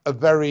not a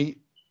very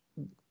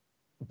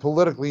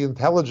politically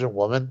intelligent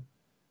woman.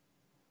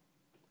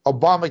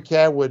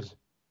 Obamacare would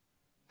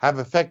have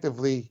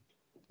effectively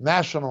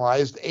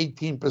nationalized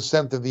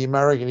 18% of the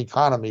American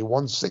economy,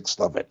 1/6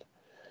 of it.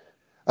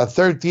 A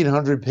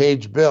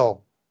 1,300-page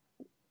bill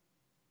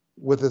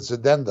with its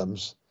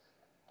addendums.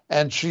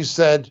 And she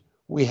said,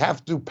 we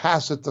have to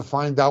pass it to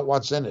find out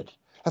what's in it.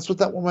 That's what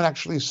that woman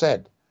actually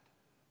said.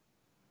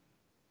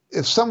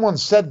 If someone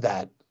said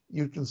that,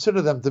 you'd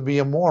consider them to be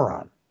a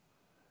moron.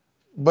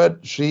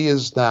 But she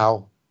is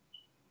now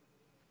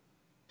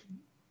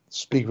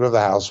Speaker of the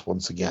House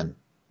once again.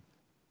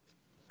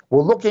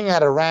 We're looking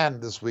at Iran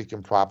this week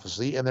in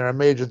prophecy, and there are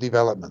major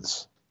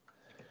developments.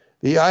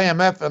 The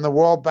IMF and the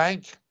World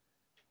Bank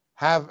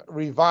have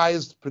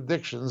revised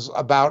predictions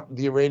about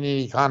the Iranian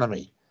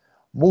economy,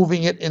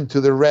 moving it into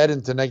the red,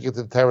 into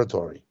negative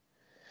territory.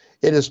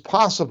 It is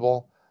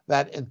possible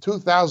that in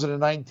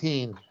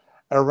 2019,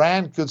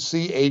 Iran could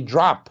see a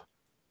drop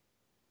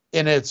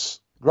in its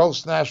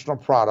gross national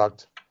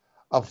product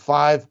of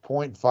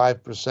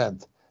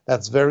 5.5%.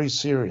 That's very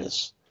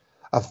serious.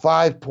 A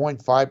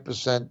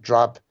 5.5%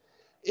 drop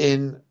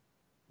in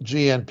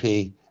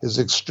GNP is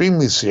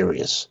extremely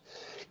serious.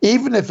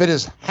 Even if it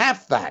is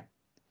half that,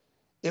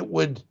 it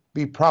would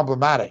be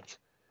problematic.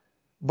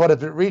 But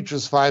if it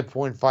reaches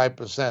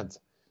 5.5%,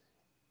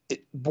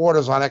 it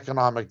borders on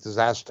economic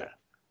disaster.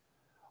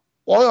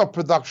 Oil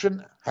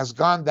production has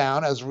gone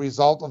down as a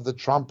result of the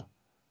Trump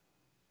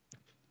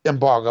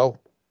embargo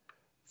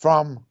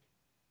from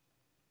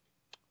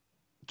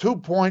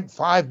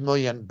 2.5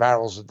 million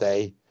barrels a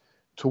day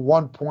to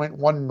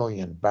 1.1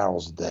 million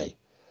barrels a day.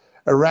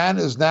 Iran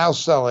is now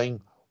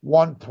selling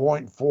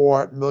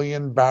 1.4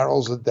 million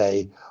barrels a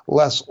day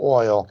less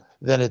oil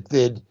than it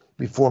did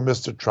before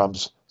Mr.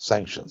 Trump's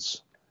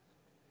sanctions.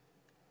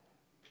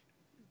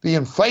 The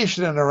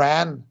inflation in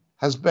Iran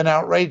has been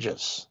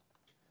outrageous.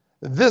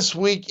 This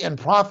week in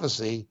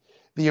prophecy,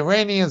 the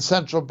Iranian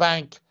central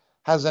bank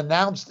has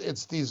announced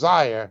its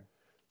desire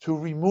to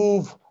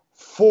remove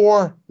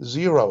 4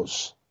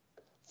 zeros,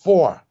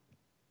 4,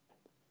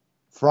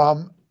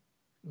 from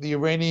the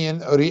Iranian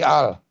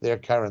rial, their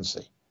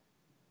currency.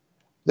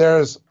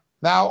 There's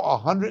now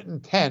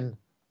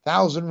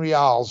 110,000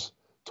 rials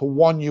to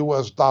 $1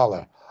 US.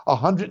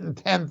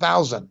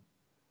 110,000.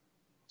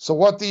 So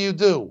what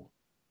do?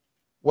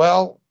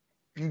 Well,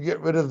 you get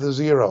rid of the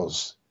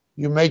zeros.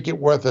 You make it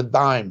worth a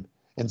dime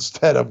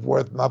instead of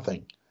worth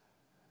nothing.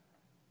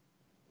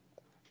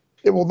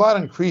 It will not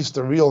increase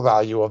the real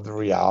value of the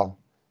rial.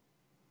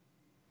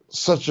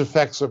 Such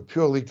effects are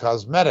purely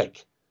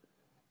cosmetic.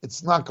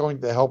 It's not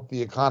going to help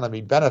the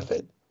economy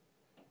benefit.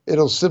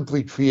 It'll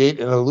simply create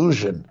an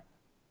illusion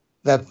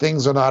that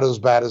things are not as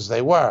bad as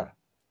they were.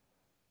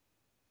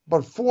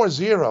 But 4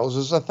 zeros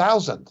is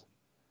 1,000.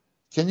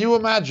 Can you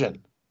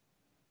imagine?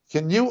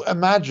 Can you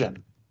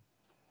imagine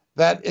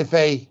that if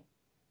a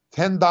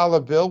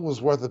 $10 bill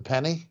was worth a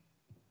penny?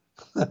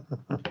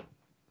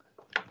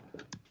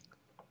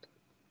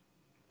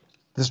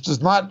 This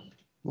does not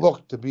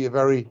look to be a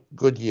very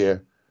good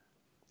year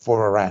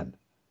for Iran.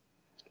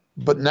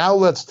 But now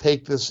let's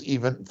take this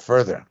even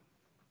further.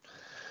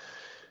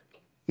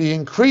 The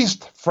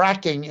increased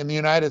fracking in the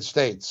United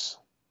States,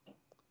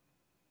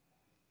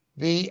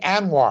 the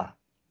Anwar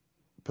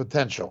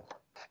potential,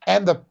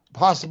 and the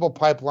possible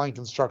pipeline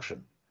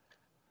construction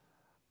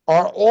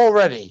are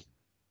already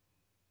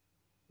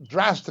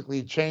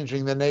drastically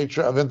changing the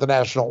nature of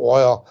international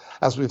oil.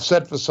 As we've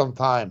said for some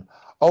time,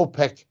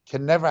 OPEC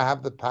can never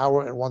have the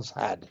power it once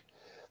had.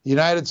 The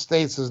United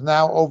States has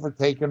now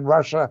overtaken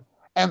Russia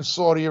and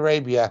Saudi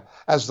Arabia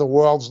as the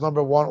world's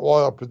 #1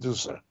 oil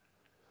producer.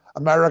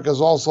 America is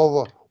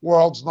also the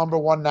world's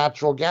 #1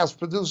 natural gas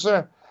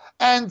producer,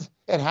 and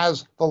it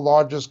has the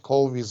largest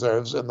coal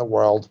reserves in the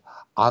world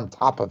on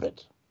top of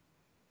it.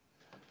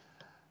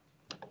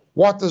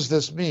 What does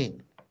this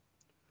mean?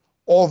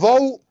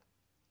 Although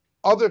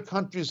other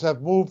countries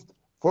have moved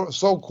for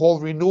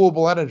so-called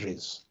renewable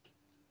energies,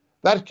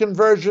 that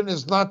conversion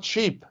is not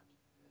cheap.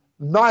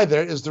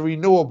 Neither is the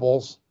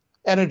renewables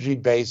energy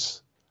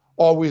base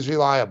always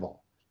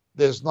reliable.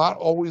 There's not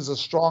always a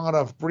strong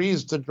enough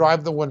breeze to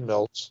drive the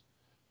windmills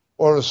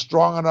or a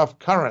strong enough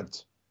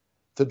current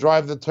to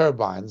drive the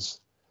turbines.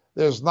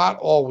 There's not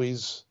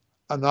always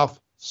enough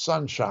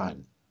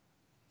sunshine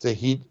to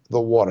heat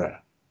the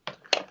water.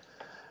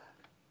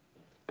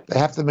 They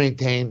have to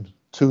maintain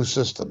 2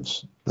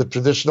 systems, the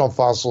traditional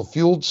fossil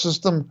fuel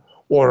system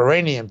or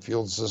Iranian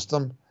fuel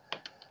system,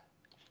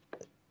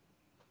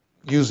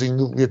 using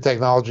nuclear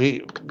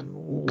technology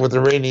with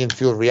Iranian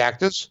fuel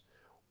reactors,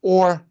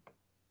 or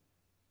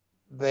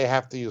they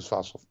have to use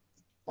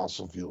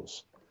fossil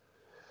fuels.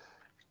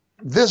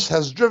 This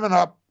has driven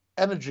up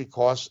energy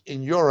costs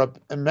in Europe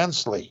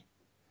immensely.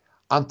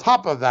 On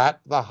top of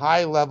that, the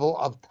high level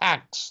of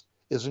tax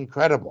is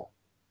incredible.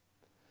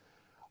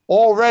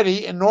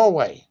 Already in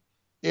Norway,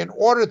 in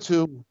order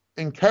to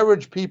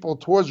encourage people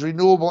towards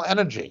renewable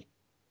energy,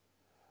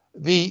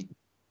 the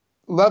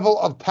level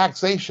of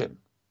taxation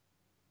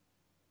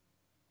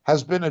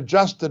has been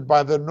adjusted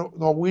by the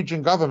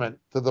Norwegian government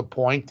to the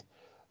point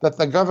that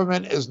the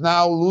government is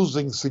now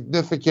losing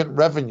significant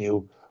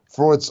revenue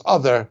for its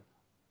other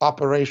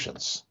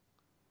operations.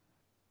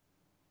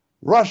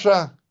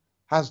 Russia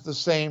has the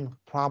same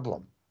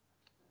problem.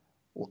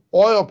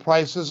 Oil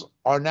prices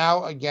are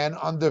now again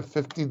under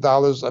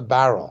 $50 a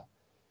barrel.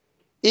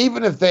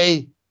 Even if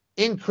they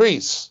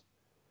increase,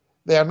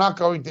 they are not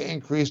going to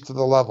increase to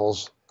the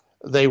levels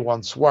they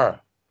once were.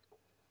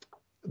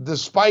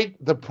 Despite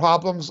the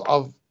problems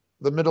of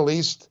the Middle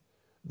East,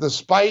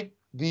 despite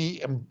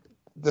the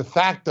de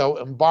facto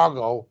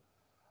embargo,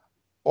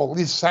 or at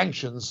least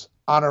sanctions,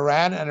 on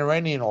Iran and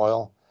Iranian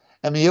oil,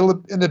 and the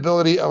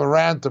inability of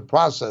Iran to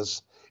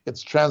process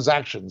its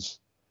transactions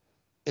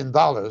in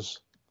dollars,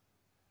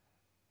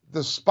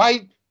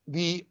 despite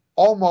the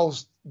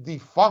almost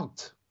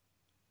defunct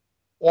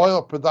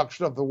oil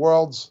production of the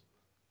world's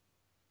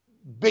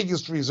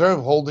biggest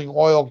reserve-holding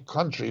oil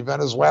country,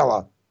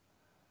 Venezuela,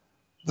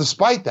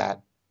 despite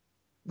that,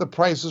 the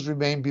prices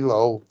remain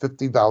below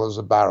 $50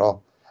 a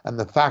barrel, and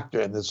the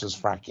factor in this is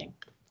fracking.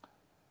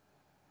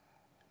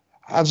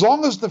 As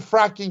long as the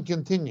fracking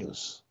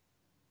continues,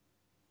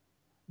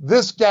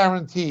 this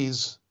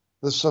guarantees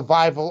the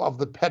survival of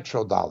the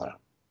petrodollar.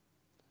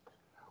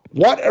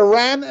 What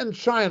Iran and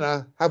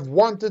China have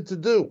wanted to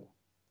do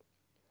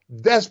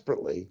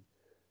desperately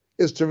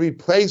is to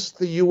replace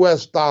the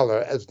US dollar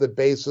as the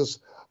basis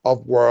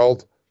of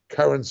world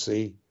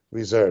currency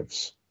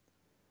reserves.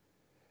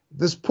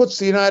 This puts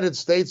the United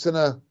States in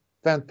a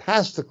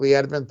fantastically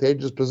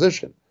advantageous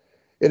position.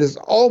 It is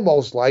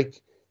almost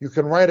like You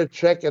can write a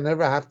check and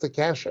never have to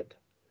cash it.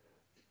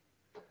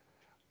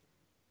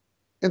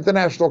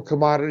 International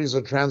commodities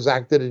are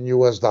transacted in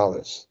US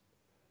dollars,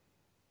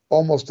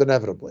 almost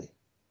inevitably.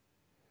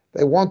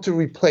 They want to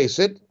replace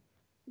it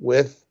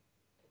with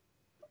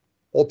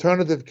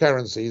alternative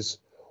currencies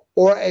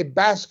or a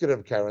basket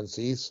of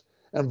currencies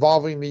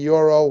involving the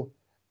euro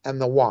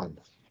and the yuan.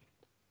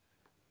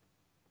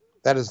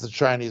 That is the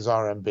Chinese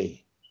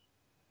RMB.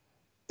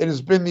 It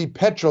has been the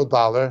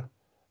petrodollar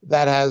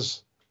that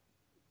has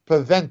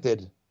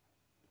prevented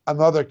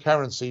another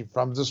currency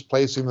from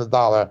displacing the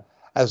dollar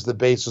as the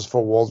basis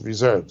for world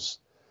reserves.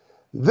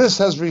 This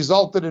has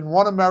resulted in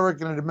one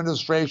American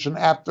administration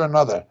after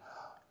another,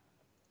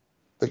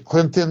 the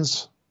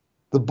Clintons,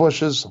 the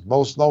Bushes,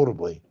 most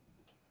notably,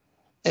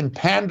 in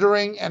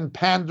pandering and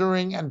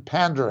pandering and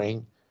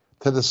pandering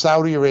to the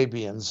Saudi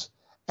Arabians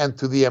and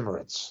to the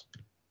Emirates,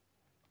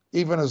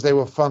 even as they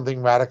were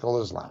funding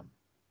radical Islam.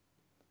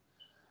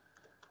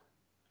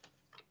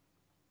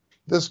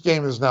 This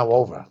game is now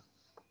over.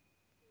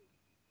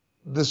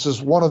 This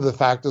is one of the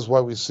factors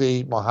why we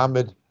see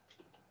Mohammed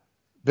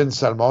bin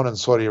Salman in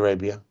Saudi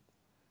Arabia.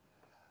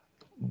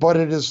 But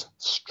it is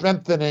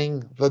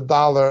strengthening the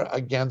dollar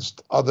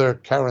against other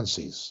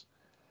currencies.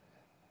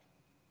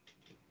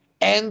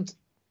 And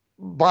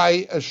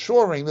by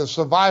assuring the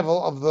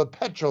survival of the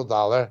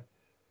petrodollar,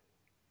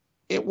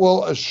 it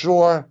will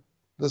assure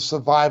the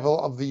survival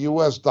of the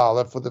US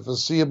dollar for the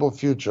foreseeable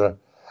future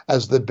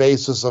as the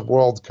basis of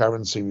world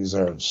currency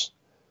reserves.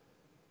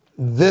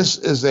 This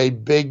is a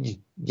big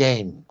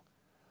game.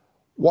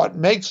 What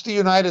makes the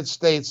United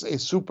States a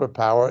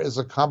superpower is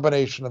a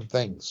combination of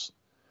things.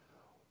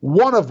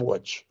 One of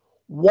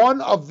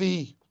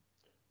the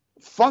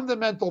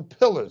fundamental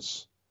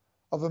pillars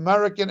of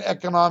American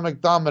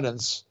economic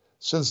dominance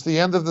since the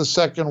end of the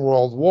Second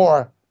World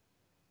War,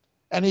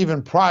 and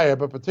even prior,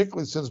 but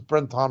particularly since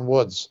Bretton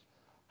Woods,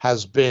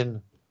 has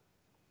been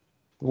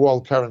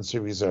world currency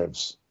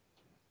reserves,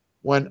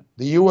 when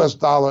the US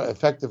dollar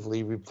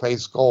effectively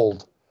replaced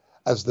gold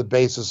as the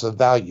basis of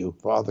value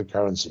for other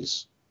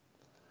currencies.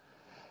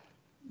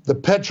 The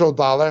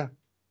petrodollar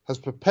has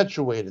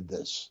perpetuated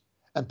this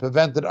and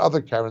prevented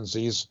other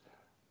currencies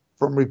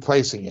from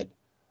replacing it,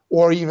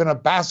 or even a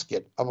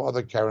basket of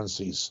other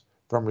currencies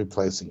from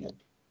replacing it.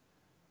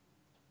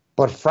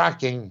 But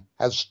fracking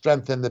has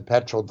strengthened the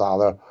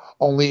petrodollar,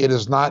 only it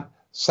is not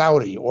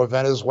Saudi or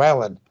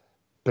Venezuelan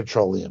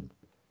petroleum.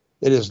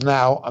 It is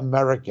now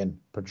American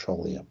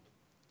petroleum.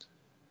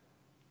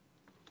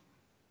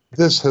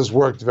 This has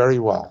worked very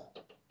well.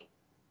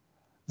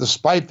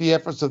 Despite the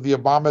efforts of the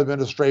Obama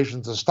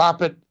administration to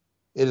stop it,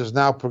 it is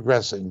now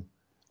progressing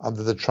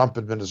under the Trump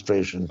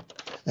administration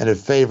in a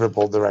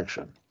favorable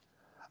direction.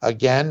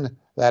 Again,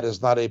 that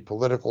is not a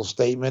political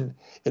statement.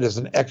 It is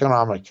an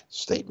economic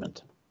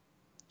statement.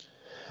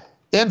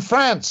 In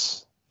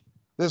France,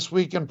 this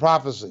week in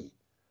prophecy,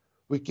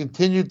 we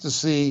continue to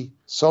see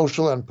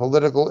social and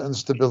political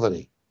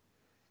instability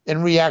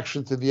in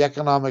reaction to the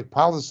economic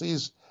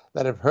policies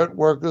that have hurt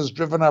workers,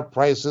 driven up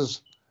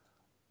prices,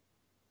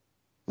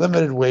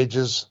 limited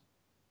wages,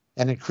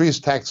 and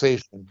increased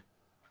taxation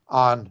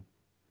on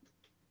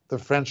the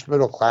French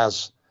middle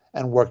class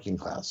and working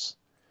class.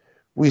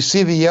 We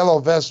see the Yellow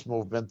Vest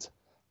movement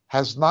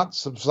has not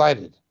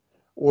subsided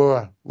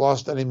or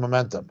lost any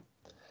momentum.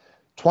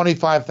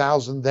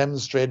 25,000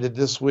 demonstrated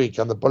this week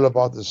on the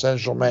Boulevard de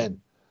Saint-Germain,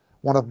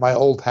 one of my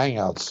old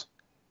hangouts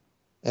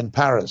in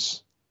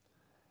Paris.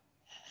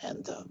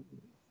 And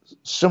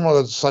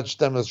similar such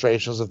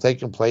demonstrations have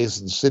taken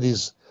place in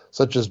cities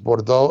such as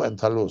Bordeaux and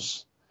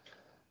Toulouse.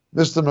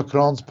 Mr.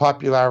 Macron's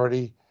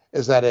popularity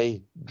is at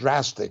a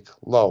drastic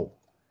low.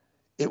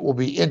 It will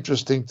be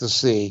interesting to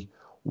see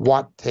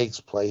what takes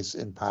place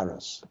in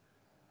Paris.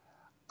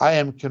 I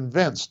am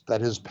convinced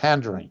that his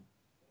pandering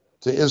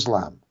to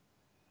Islam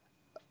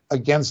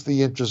against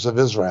the interests of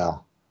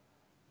Israel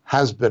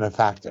has been a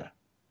factor.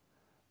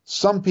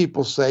 Some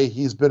people say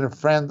he's been a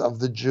friend of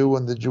the Jew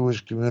and the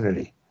Jewish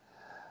community.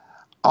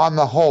 On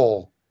the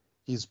whole,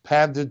 he's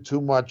pandered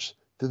too much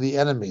to the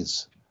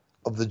enemies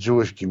of the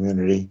Jewish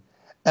community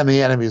and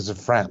the enemies of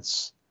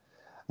France.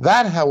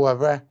 That,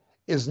 however,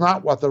 is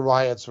not what the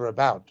riots are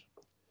about.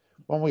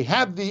 When we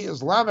had the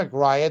Islamic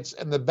riots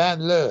in the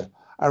banlieue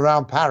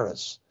around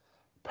Paris,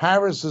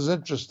 Paris is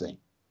interesting.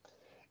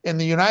 In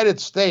the United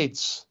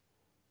States,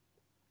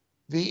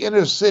 the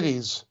inner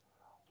cities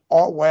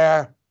are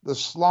where the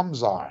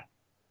slums are.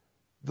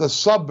 The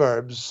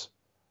suburbs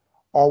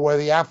are where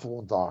the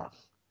affluent are.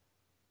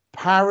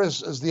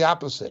 Paris is the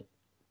opposite.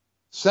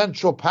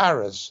 Central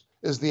Paris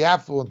is the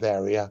affluent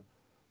area.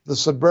 The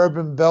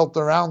suburban belt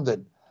around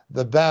it,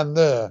 the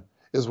banlieue,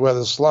 is where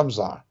the slums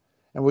are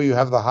and where you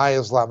have the high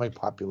Islamic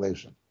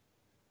population.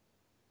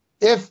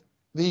 If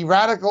the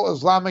radical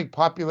Islamic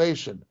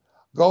population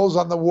goes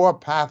on the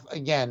warpath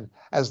again,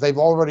 as they've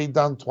already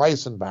done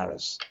twice in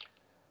Paris,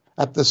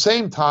 at the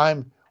same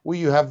time where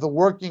you have the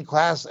working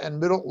class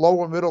and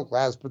lower middle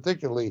class,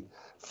 particularly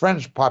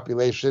French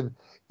population,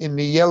 in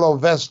the Yellow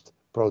Vest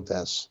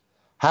protests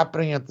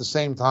happening at the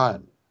same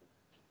time,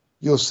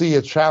 you'll see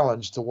a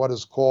challenge to what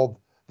is called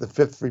the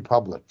Fifth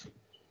Republic.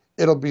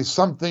 It'll be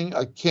something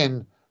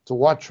akin to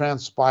what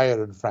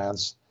transpired in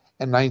France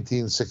in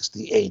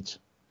 1968.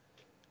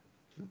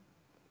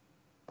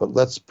 But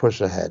let's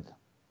push ahead.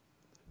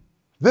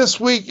 This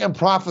week in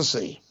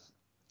prophecy,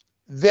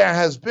 there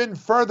has been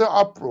further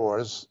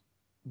uproars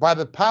by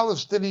the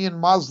Palestinian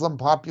Muslim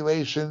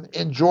population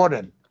in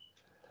Jordan.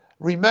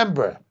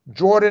 Remember,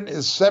 Jordan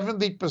is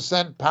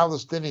 70%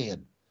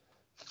 Palestinian,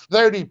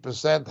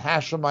 30%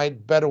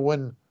 Hashemite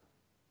Bedouin,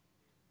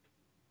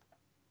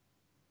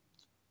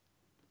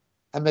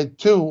 and they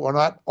too are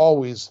not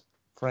always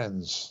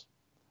friends.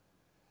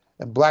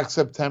 In Black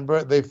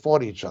September, they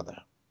fought each other.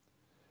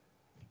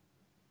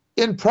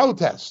 In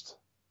protest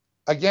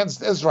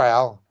against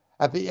Israel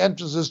at the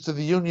entrances to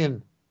the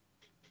union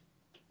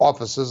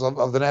offices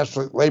of the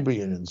national labor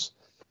unions,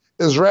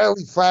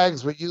 Israeli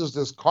flags were used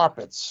as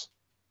carpets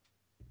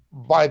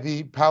by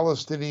the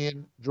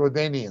Palestinian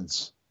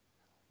Jordanians,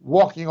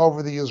 walking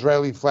over the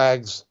Israeli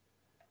flags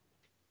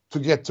to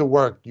get to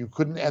work. You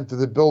couldn't enter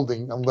the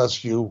building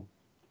unless you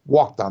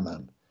walked on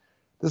them.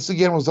 This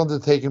again was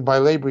undertaken by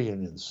labor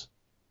unions,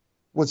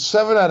 with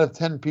 7 out of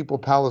 10 people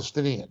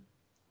Palestinian.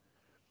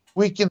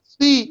 We can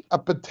see a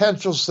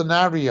potential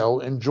scenario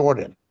in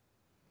Jordan.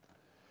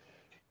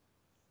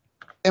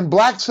 In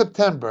Black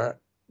September,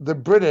 the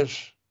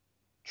British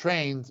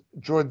trained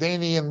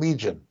Jordanian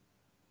Legion,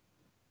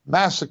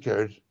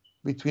 massacred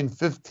between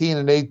 15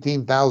 and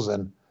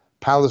 18,000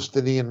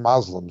 Palestinian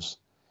Muslims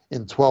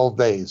in 12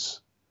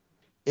 days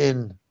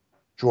in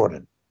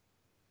Jordan.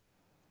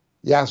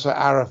 Yasser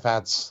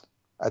Arafat's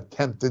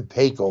attempted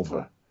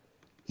takeover.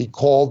 He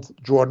called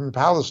Jordan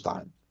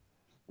Palestine,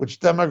 which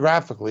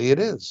demographically it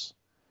is.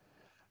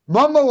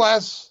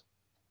 Nonetheless,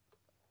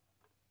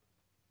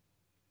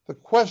 the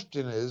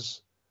question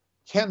is,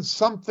 can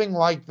something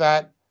like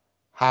that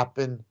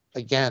happen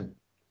again?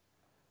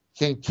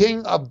 Can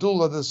King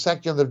Abdullah II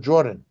of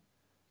Jordan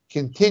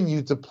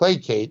continue to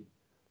placate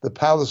the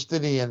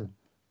Palestinian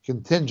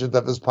contingent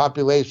of his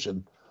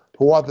population,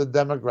 who are the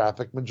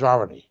demographic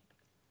majority?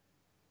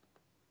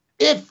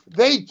 If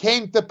they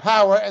came to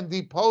power and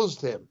deposed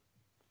him,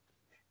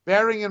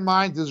 bearing in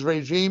mind his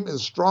regime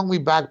is strongly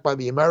backed by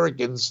the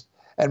Americans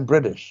and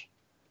British,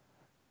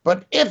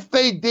 but if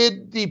they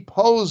did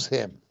depose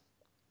him,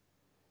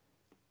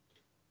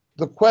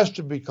 the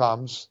question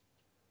becomes,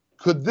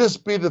 could this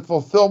be the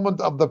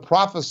fulfillment of the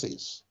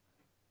prophecies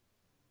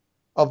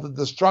of the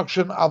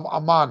destruction of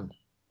Amman,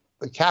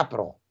 the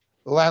capital,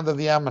 the land of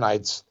the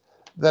Ammonites,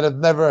 that have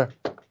never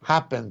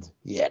happened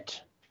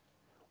yet?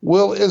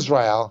 Will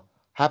Israel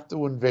have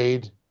to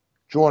invade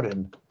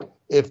Jordan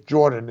if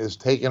Jordan is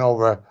taken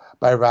over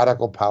by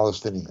radical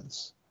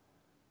Palestinians?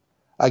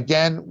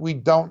 Again, we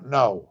don't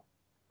know,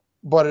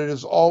 but it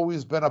has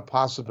always been a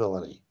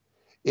possibility.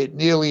 It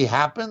nearly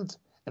happened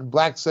in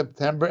Black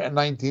September in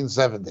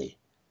 1970.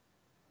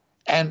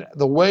 And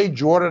the way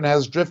Jordan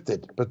has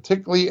drifted,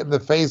 particularly in the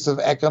face of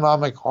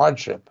economic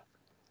hardship,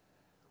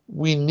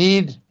 we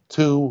need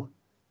to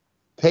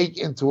take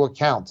into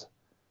account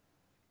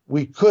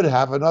we could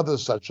have another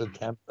such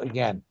attempt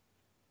again.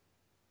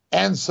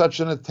 And such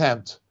an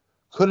attempt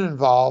could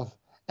involve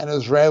an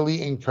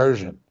Israeli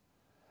incursion,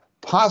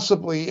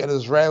 possibly an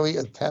Israeli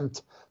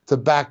attempt to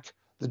back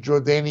the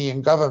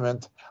Jordanian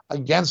government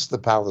against the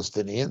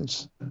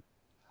Palestinians,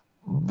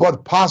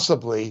 but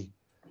possibly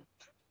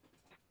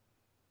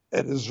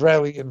an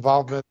Israeli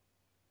involvement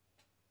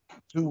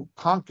to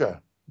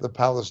conquer the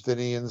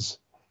Palestinians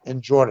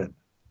in Jordan.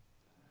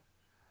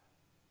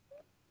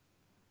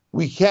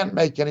 We can't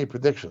make any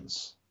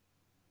predictions,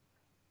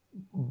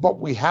 but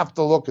we have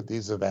to look at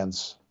these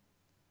events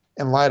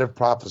in light of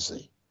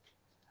prophecy.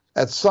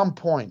 At some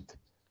point,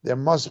 there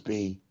must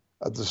be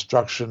a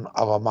destruction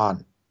of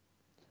Amman.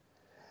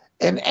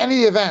 In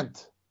any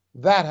event,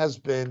 that has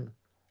been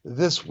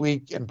this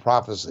week in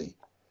prophecy.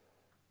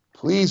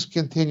 Please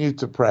continue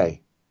to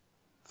pray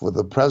for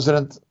the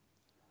president,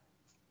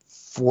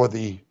 for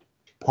the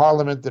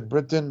parliament in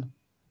Britain,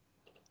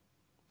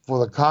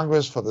 for the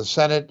Congress, for the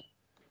Senate.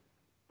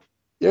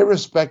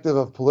 Irrespective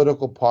of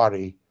political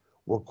party,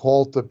 we're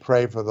called to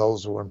pray for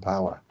those who are in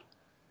power.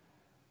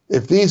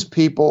 If these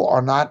people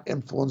are not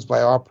influenced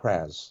by our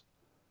prayers,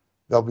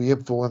 they'll be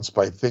influenced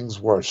by things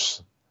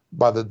worse,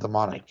 by the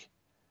demonic.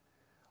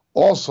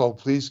 Also,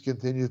 please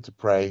continue to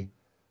pray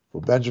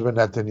for Benjamin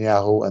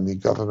Netanyahu and the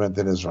government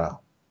in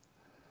Israel.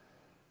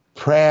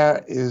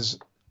 Prayer is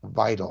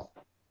vital.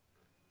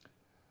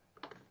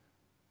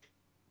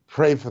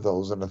 Pray for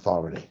those in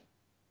authority.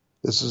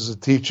 This is a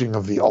teaching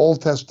of the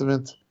Old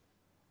Testament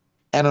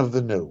and of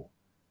the New.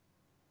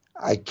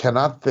 I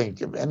cannot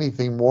think of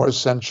anything more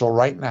essential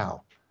right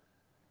now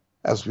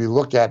as we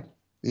look at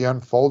the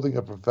unfolding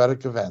of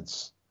prophetic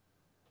events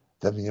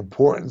than the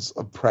importance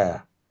of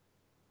prayer,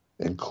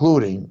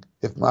 including,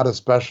 if not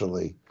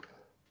especially,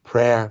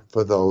 prayer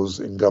for those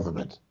in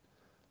government,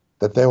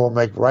 that they will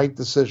make right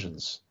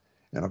decisions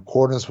in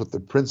accordance with the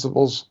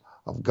principles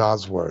of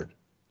God's Word.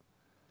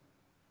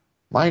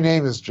 My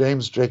name is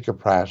James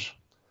Jacob Prasch.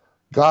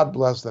 God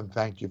bless and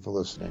thank you for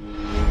listening.